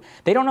screwed.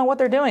 They don't know what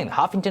they're doing. The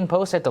Huffington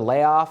Post had to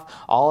lay off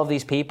all of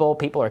these people.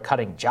 People are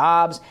cutting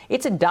jobs.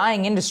 It's a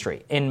dying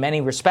industry in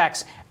many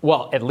respects.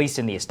 Well, at least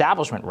in the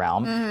establishment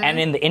realm. And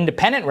in the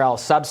independent realm,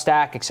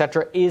 Substack,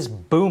 etc., is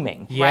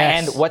booming.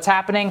 Yes. And what's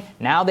happening?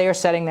 Now they are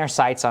setting their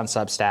sights on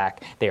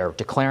Substack. They are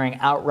declaring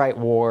outright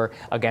war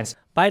against...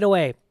 By the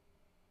way,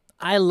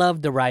 I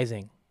love The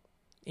Rising.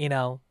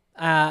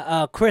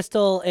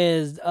 Crystal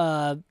is,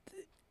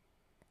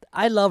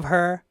 I love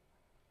her.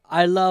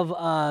 I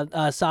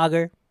love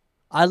Sagar.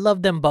 I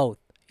love them both.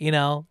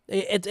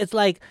 It's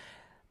like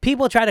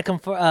people try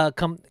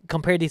to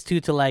compare these two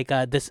to like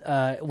this.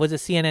 Was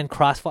it CNN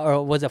Crossfire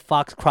or was it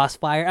Fox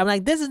Crossfire? I'm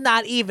like, this is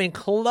not even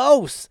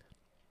close.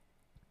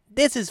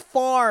 This is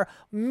far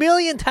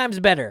million times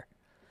better.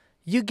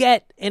 You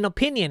get an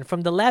opinion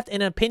from the left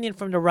and an opinion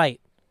from the right.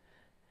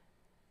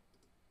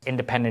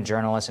 Independent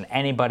journalists and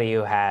anybody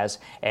who has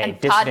a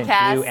dissident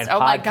podcasts. view and Oh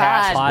my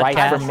podcasts, God. right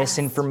Podcasts. for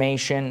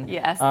misinformation.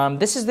 Yes.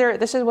 This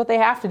is what they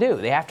have to do.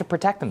 They have to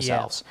protect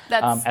themselves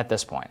at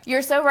this point.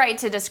 You're so right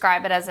to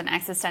describe it as an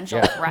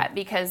existential threat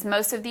because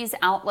most of these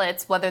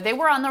outlets, whether they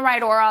were on the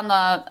right or on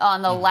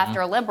the left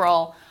or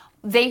liberal,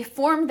 they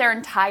formed their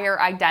entire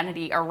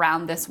identity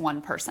around this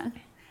one person.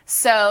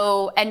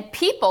 So, and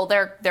people,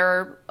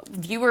 their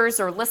viewers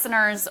or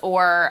listeners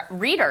or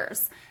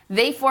readers,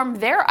 they formed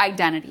their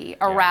identity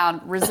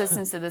around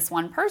resistance to this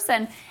one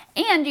person.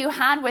 And you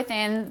had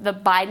within the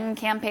Biden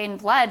campaign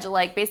pledge,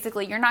 like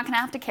basically you're not going to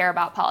have to care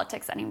about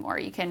politics anymore.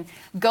 You can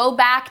go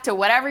back to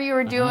whatever you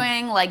were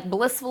doing, like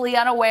blissfully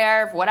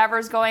unaware of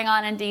whatever's going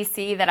on in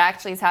D.C. that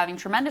actually is having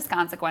tremendous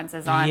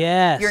consequences on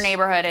your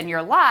neighborhood and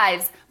your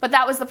lives. But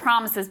that was the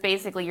promise, is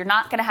basically you're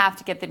not going to have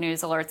to get the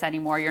news alerts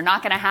anymore. You're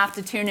not going to have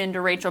to tune into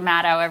Rachel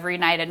Maddow every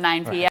night at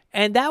 9 p.m.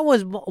 And that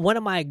was one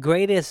of my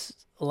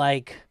greatest,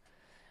 like...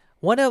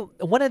 One of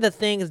the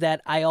things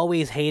that I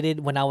always hated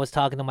when I was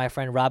talking to my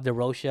friend Rob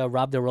DeRocha.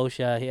 Rob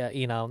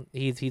DeRocha,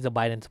 he's a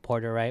Biden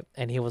supporter, right?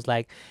 And he was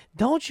like,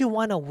 "Don't you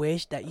want to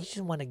wish that you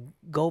just want to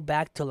go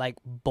back to like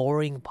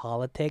boring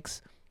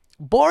politics?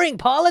 Boring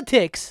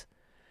politics.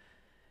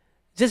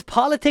 Just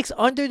politics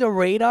under the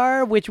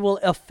radar, which will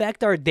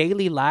affect our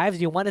daily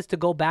lives. You want us to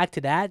go back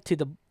to that,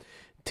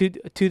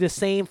 to the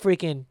same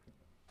freaking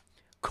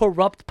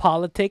corrupt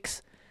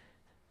politics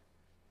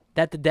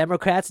that the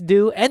Democrats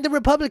do and the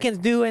Republicans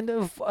do,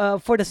 and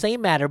for the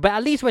same matter. But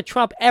at least with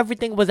Trump,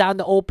 everything was out in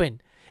the open.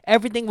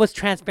 Everything was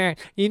transparent.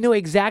 You knew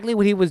exactly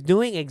what he was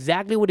doing,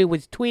 exactly what he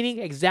was tweeting,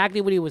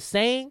 exactly what he was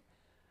saying.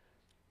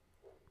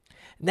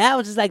 Now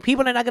it's just like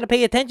people are not going to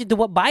pay attention to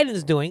what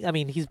Biden's doing. I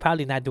mean, he's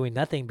probably not doing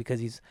nothing because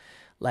he's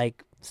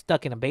like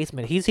stuck in a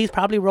basement. He's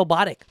probably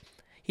robotic.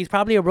 He's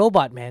probably a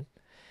robot, man.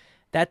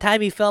 That time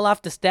he fell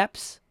off the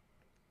steps,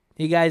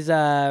 you guys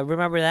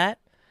remember that?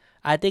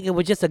 I think it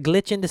was just a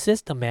glitch in the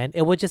system, man.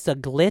 It was just a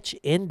glitch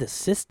in the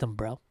system,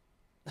 bro.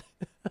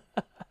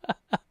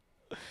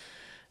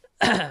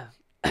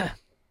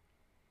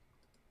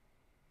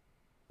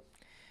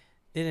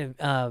 Didn't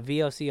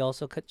VOC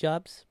also cut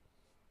jobs?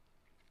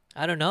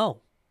 I don't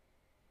know.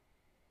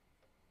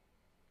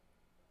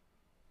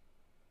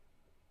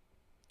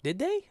 Did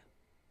they?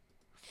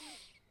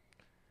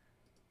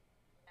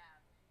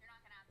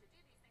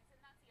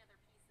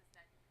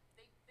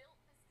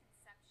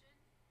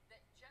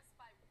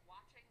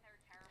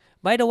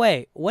 By the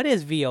way, what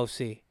is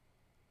VOC?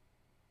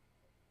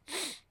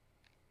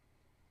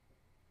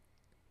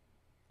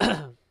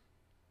 I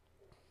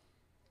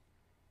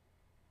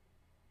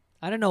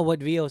don't know what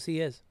VOC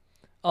is.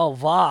 Oh,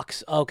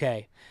 Vox.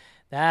 Okay.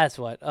 That's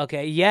what.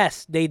 Okay.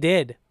 Yes, they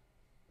did.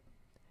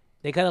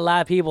 They cut a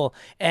lot of people.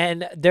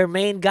 And their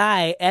main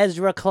guy,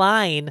 Ezra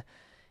Klein,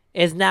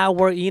 is now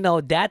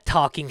that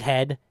talking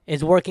head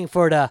is working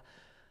for the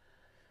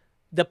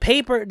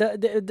paper,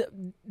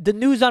 the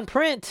news on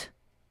print.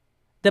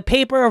 The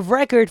paper of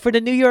record for the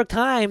New York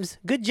Times.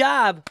 Good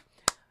job.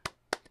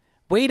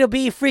 Way to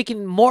be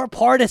freaking more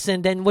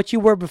partisan than what you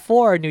were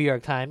before, New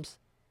York Times.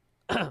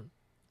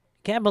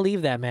 Can't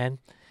believe that, man.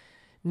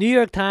 New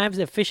York Times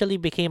officially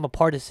became a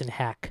partisan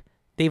hack.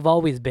 They've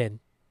always been.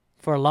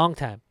 For a long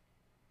time.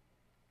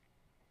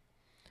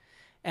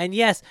 And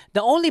yes,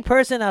 the only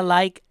person I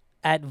like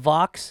at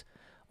Vox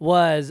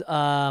was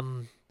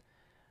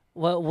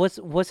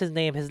what's his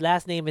name? His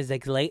last name is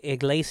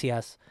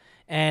Iglesias,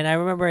 and I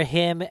remember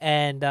him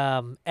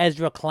and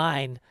Ezra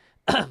Klein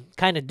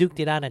kind of duked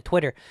it out on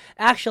Twitter.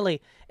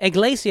 Actually,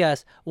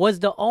 Iglesias was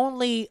the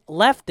only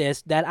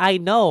leftist that I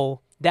know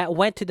that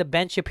went to the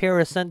Ben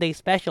Shapiro Sunday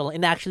special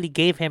and actually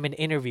gave him an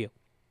interview.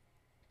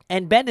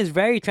 And Ben is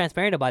very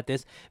transparent about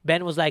this.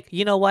 Ben was like,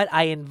 you know what?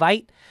 I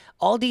invite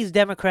all these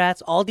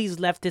Democrats, all these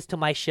leftists to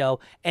my show,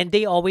 and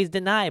they always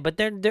deny. But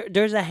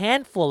there's a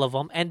handful of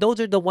them, and those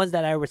are the ones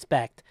that I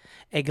respect.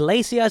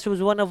 Iglesias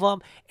was one of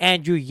them.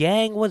 Andrew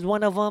Yang was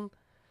one of them.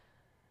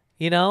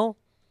 You know?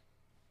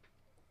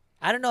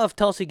 I don't know if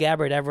Tulsi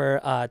Gabbard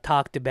ever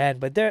talked to Ben,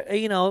 but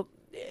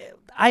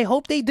I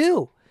hope they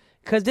do.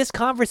 Because this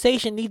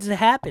conversation needs to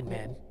happen,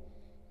 man.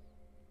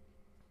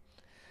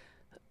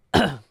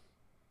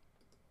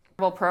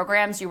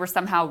 Programs you were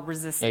somehow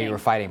resisting. Yeah, you were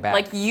fighting back.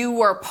 Like you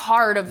were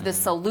part of the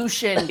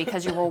solution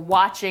because you were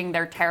watching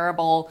their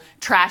terrible,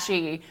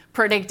 trashy,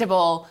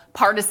 predictable,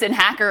 partisan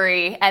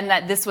hackery, and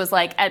that this was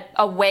like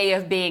a way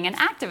of being an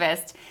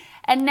activist.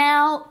 And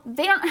now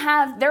there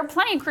are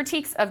plenty of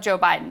critiques of Joe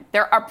Biden.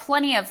 There are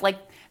plenty of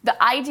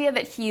the idea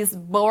that he's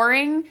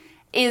boring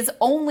is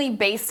only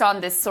based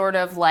on this sort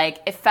of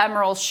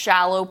ephemeral,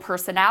 shallow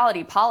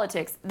personality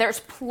politics.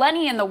 There's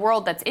plenty in the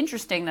world that's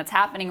interesting that's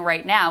happening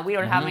right now. We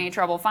don't have any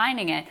trouble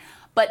finding it.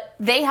 But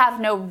they have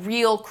no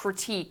real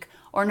critique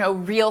or no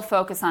real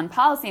focus on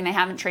policy, and they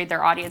haven't trained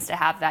their audience to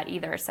have that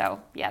either.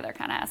 So, yeah, they're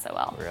kind of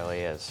SOL. It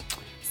really is.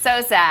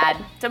 So sad.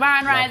 Tomorrow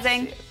on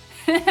Rising,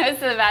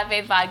 host of the Bad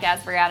Faith Podcast,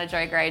 Brianna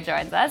Joy Gray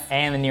joins us.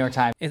 And the New York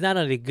Times. It's not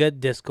only good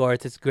discourse,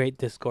 it's great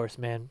discourse,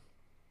 man.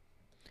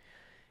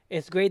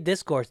 It's great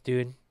discourse,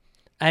 dude.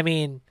 I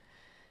mean,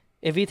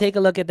 if you take a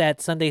look at that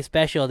Sunday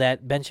special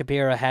that Ben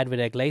Shapiro had with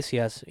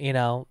Iglesias,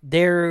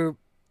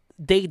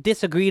 they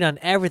disagreed on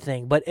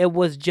everything, but it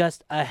was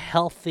just a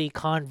healthy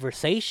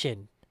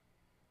conversation.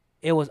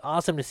 It was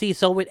awesome to see.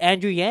 So with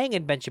Andrew Yang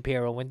and Ben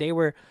Shapiro, when they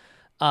were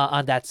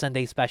on that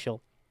Sunday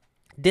special,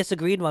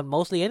 disagreed on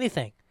mostly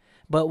anything.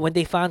 But when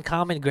they found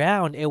common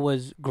ground, it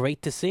was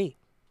great to see.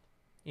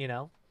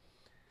 But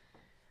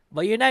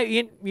you're not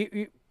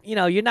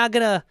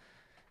gonna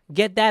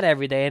get that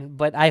every day,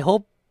 but I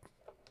hope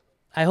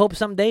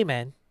someday,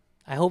 man.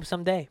 I hope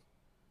someday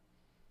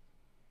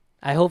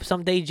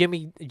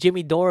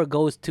Jimmy Dore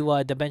goes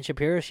to the Ben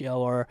Shapiro show,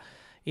 or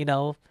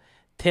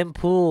Tim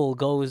Pool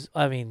goes.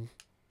 I mean,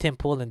 Tim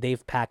Pool and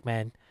David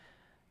Pacman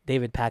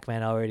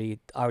already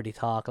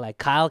talk, like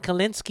Kyle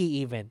Kalinske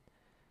even.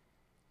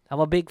 I'm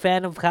a big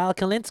fan of Kyle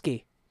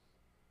Kalinske.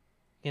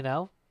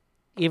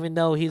 Even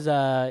though he's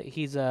a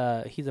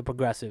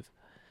progressive.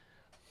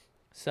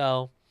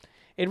 So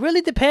it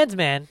really depends,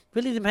 man.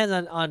 Really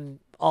depends on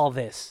all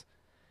this.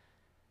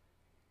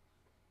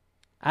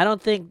 I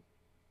don't think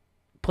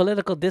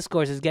political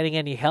discourse is getting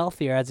any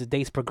healthier as the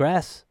days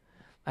progress.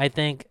 I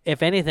think,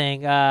 if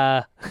anything,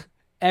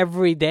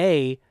 every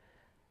day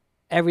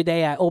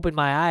I open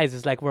my eyes,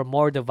 it's like we're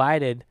more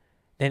divided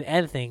than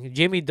anything.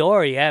 Jimmy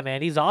Dore, yeah,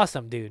 man, he's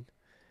awesome, dude.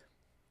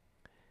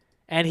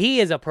 And he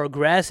is a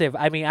progressive.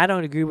 I mean, I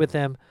don't agree with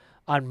him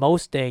on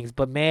most things,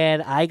 but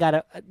man,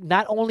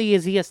 not only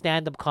is he a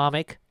stand-up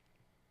comic,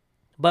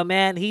 but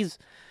man, he's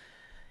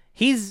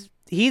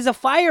a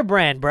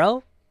firebrand,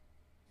 bro.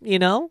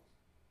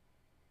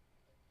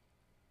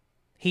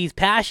 He's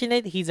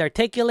passionate, he's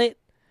articulate,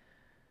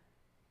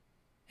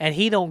 and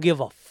he don't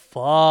give a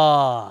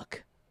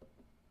fuck.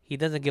 He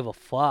doesn't give a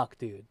fuck,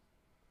 dude.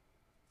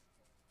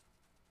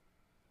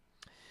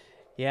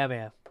 Yeah,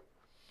 man.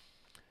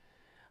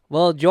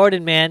 Well,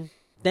 Jordan, man,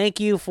 thank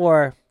you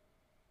for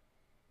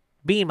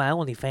being my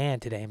only fan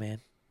today,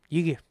 man.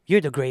 You're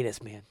the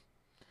greatest, man.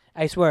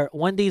 I swear,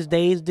 one of these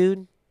days,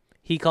 dude,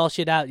 he calls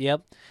shit out,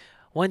 yep.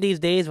 One of these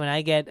days when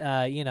I get,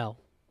 1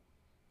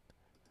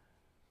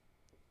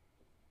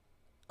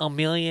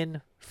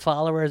 million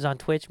followers on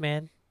Twitch,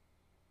 man,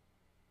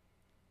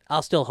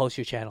 I'll still host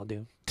your channel,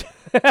 dude.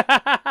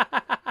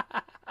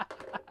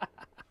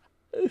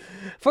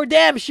 For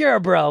damn sure,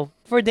 bro.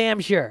 For damn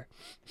sure.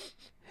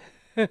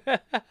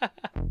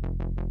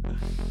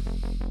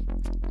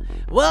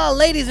 Well,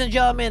 ladies and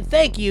gentlemen,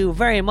 thank you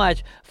very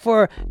much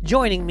for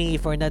joining me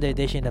for another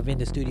edition of In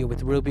the Studio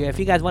with Rubio. If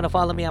you guys want to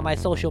follow me on my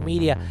social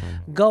media,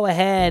 go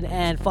ahead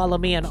and follow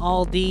me on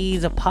all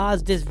these.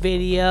 Pause this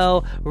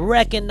video,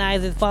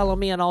 recognize it, follow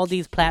me on all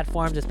these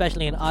platforms,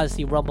 especially in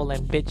Odyssey, Rumble,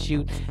 and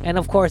BitChute. And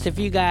of course, if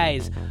you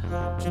guys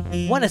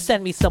want to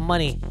send me some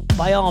money,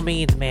 by all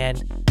means, man,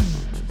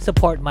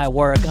 support my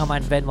work. I'm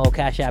on Venmo,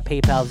 Cash App,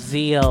 PayPal,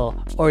 Zeal,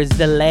 or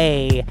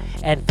Zelle,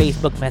 and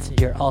Facebook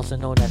Messenger, also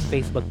known as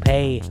Facebook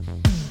Pay.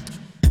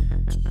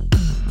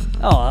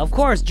 Oh, of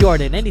course,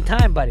 Jordan.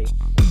 Anytime, buddy.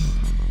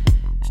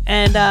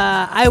 And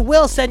I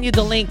will send you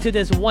the link to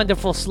this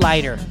wonderful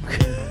slider.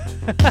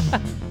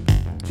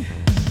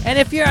 And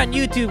if you're on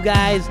YouTube,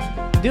 guys,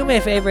 Do me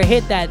a favor,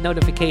 hit that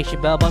notification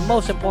bell, but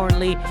most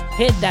importantly,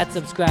 hit that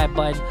subscribe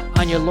button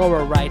on your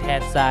lower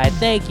right-hand side.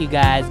 Thank you,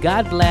 guys.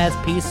 God bless.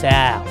 Peace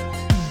out.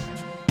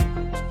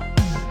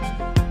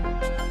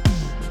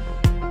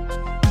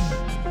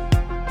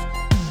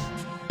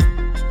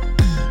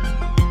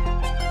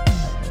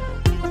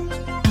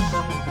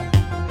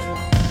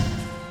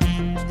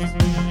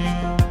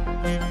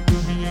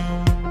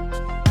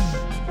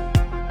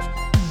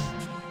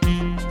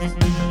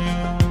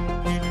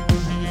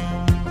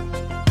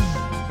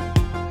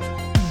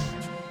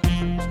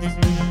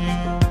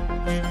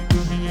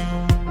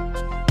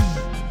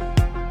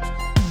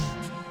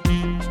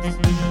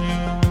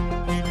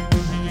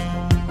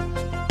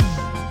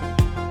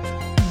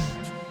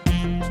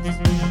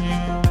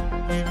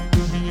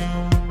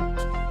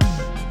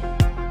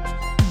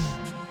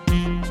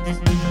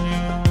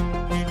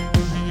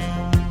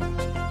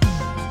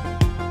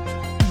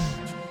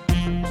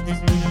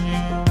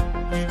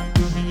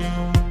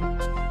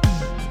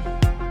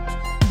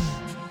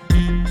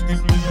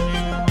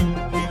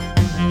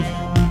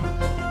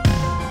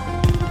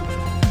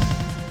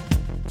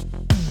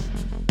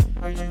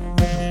 Are you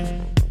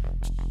ready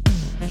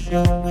to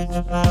show with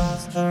the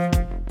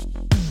blaster?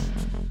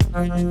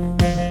 Are you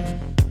ready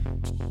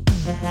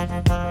to have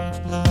your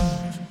mind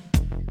blown?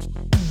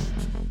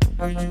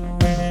 Are you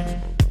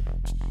ready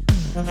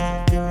to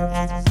laugh your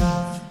asses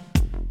off?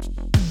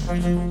 Are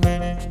you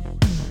ready